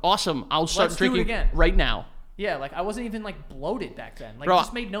 yo, awesome. I'll start drinking again right now. Yeah, like I wasn't even like bloated back then. Like Bro, it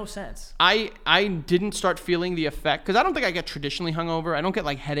just made no sense. I didn't start feeling the effect because I don't think I get traditionally hungover. I don't get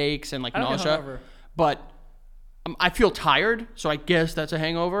like headaches and like nausea, but I feel tired, so I guess that's a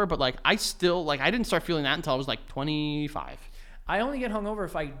hangover. But like I still like I didn't start feeling that until I was like 25. I only get hungover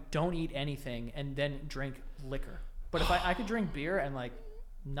if I don't eat anything and then drink liquor. But if I could drink beer and like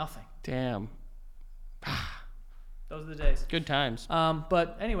nothing. Damn. Those are the days. Good times.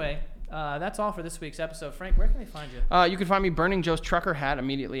 But anyway, that's all for this week's episode. Frank, where can they find you? You can find me burning Joe's trucker hat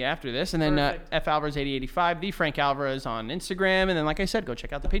immediately after this. And then F Alvarez 8085, the Frank Alvarez on Instagram. And then, like I said, go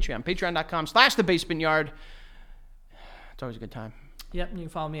check out the Patreon. Patreon.com/thebasementyard. It's always a good time. Yep, and you can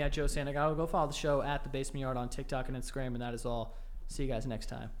follow me at Joe Santagato. Go follow the show at The Basement Yard on TikTok and Instagram. And that is all. See you guys next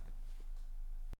time.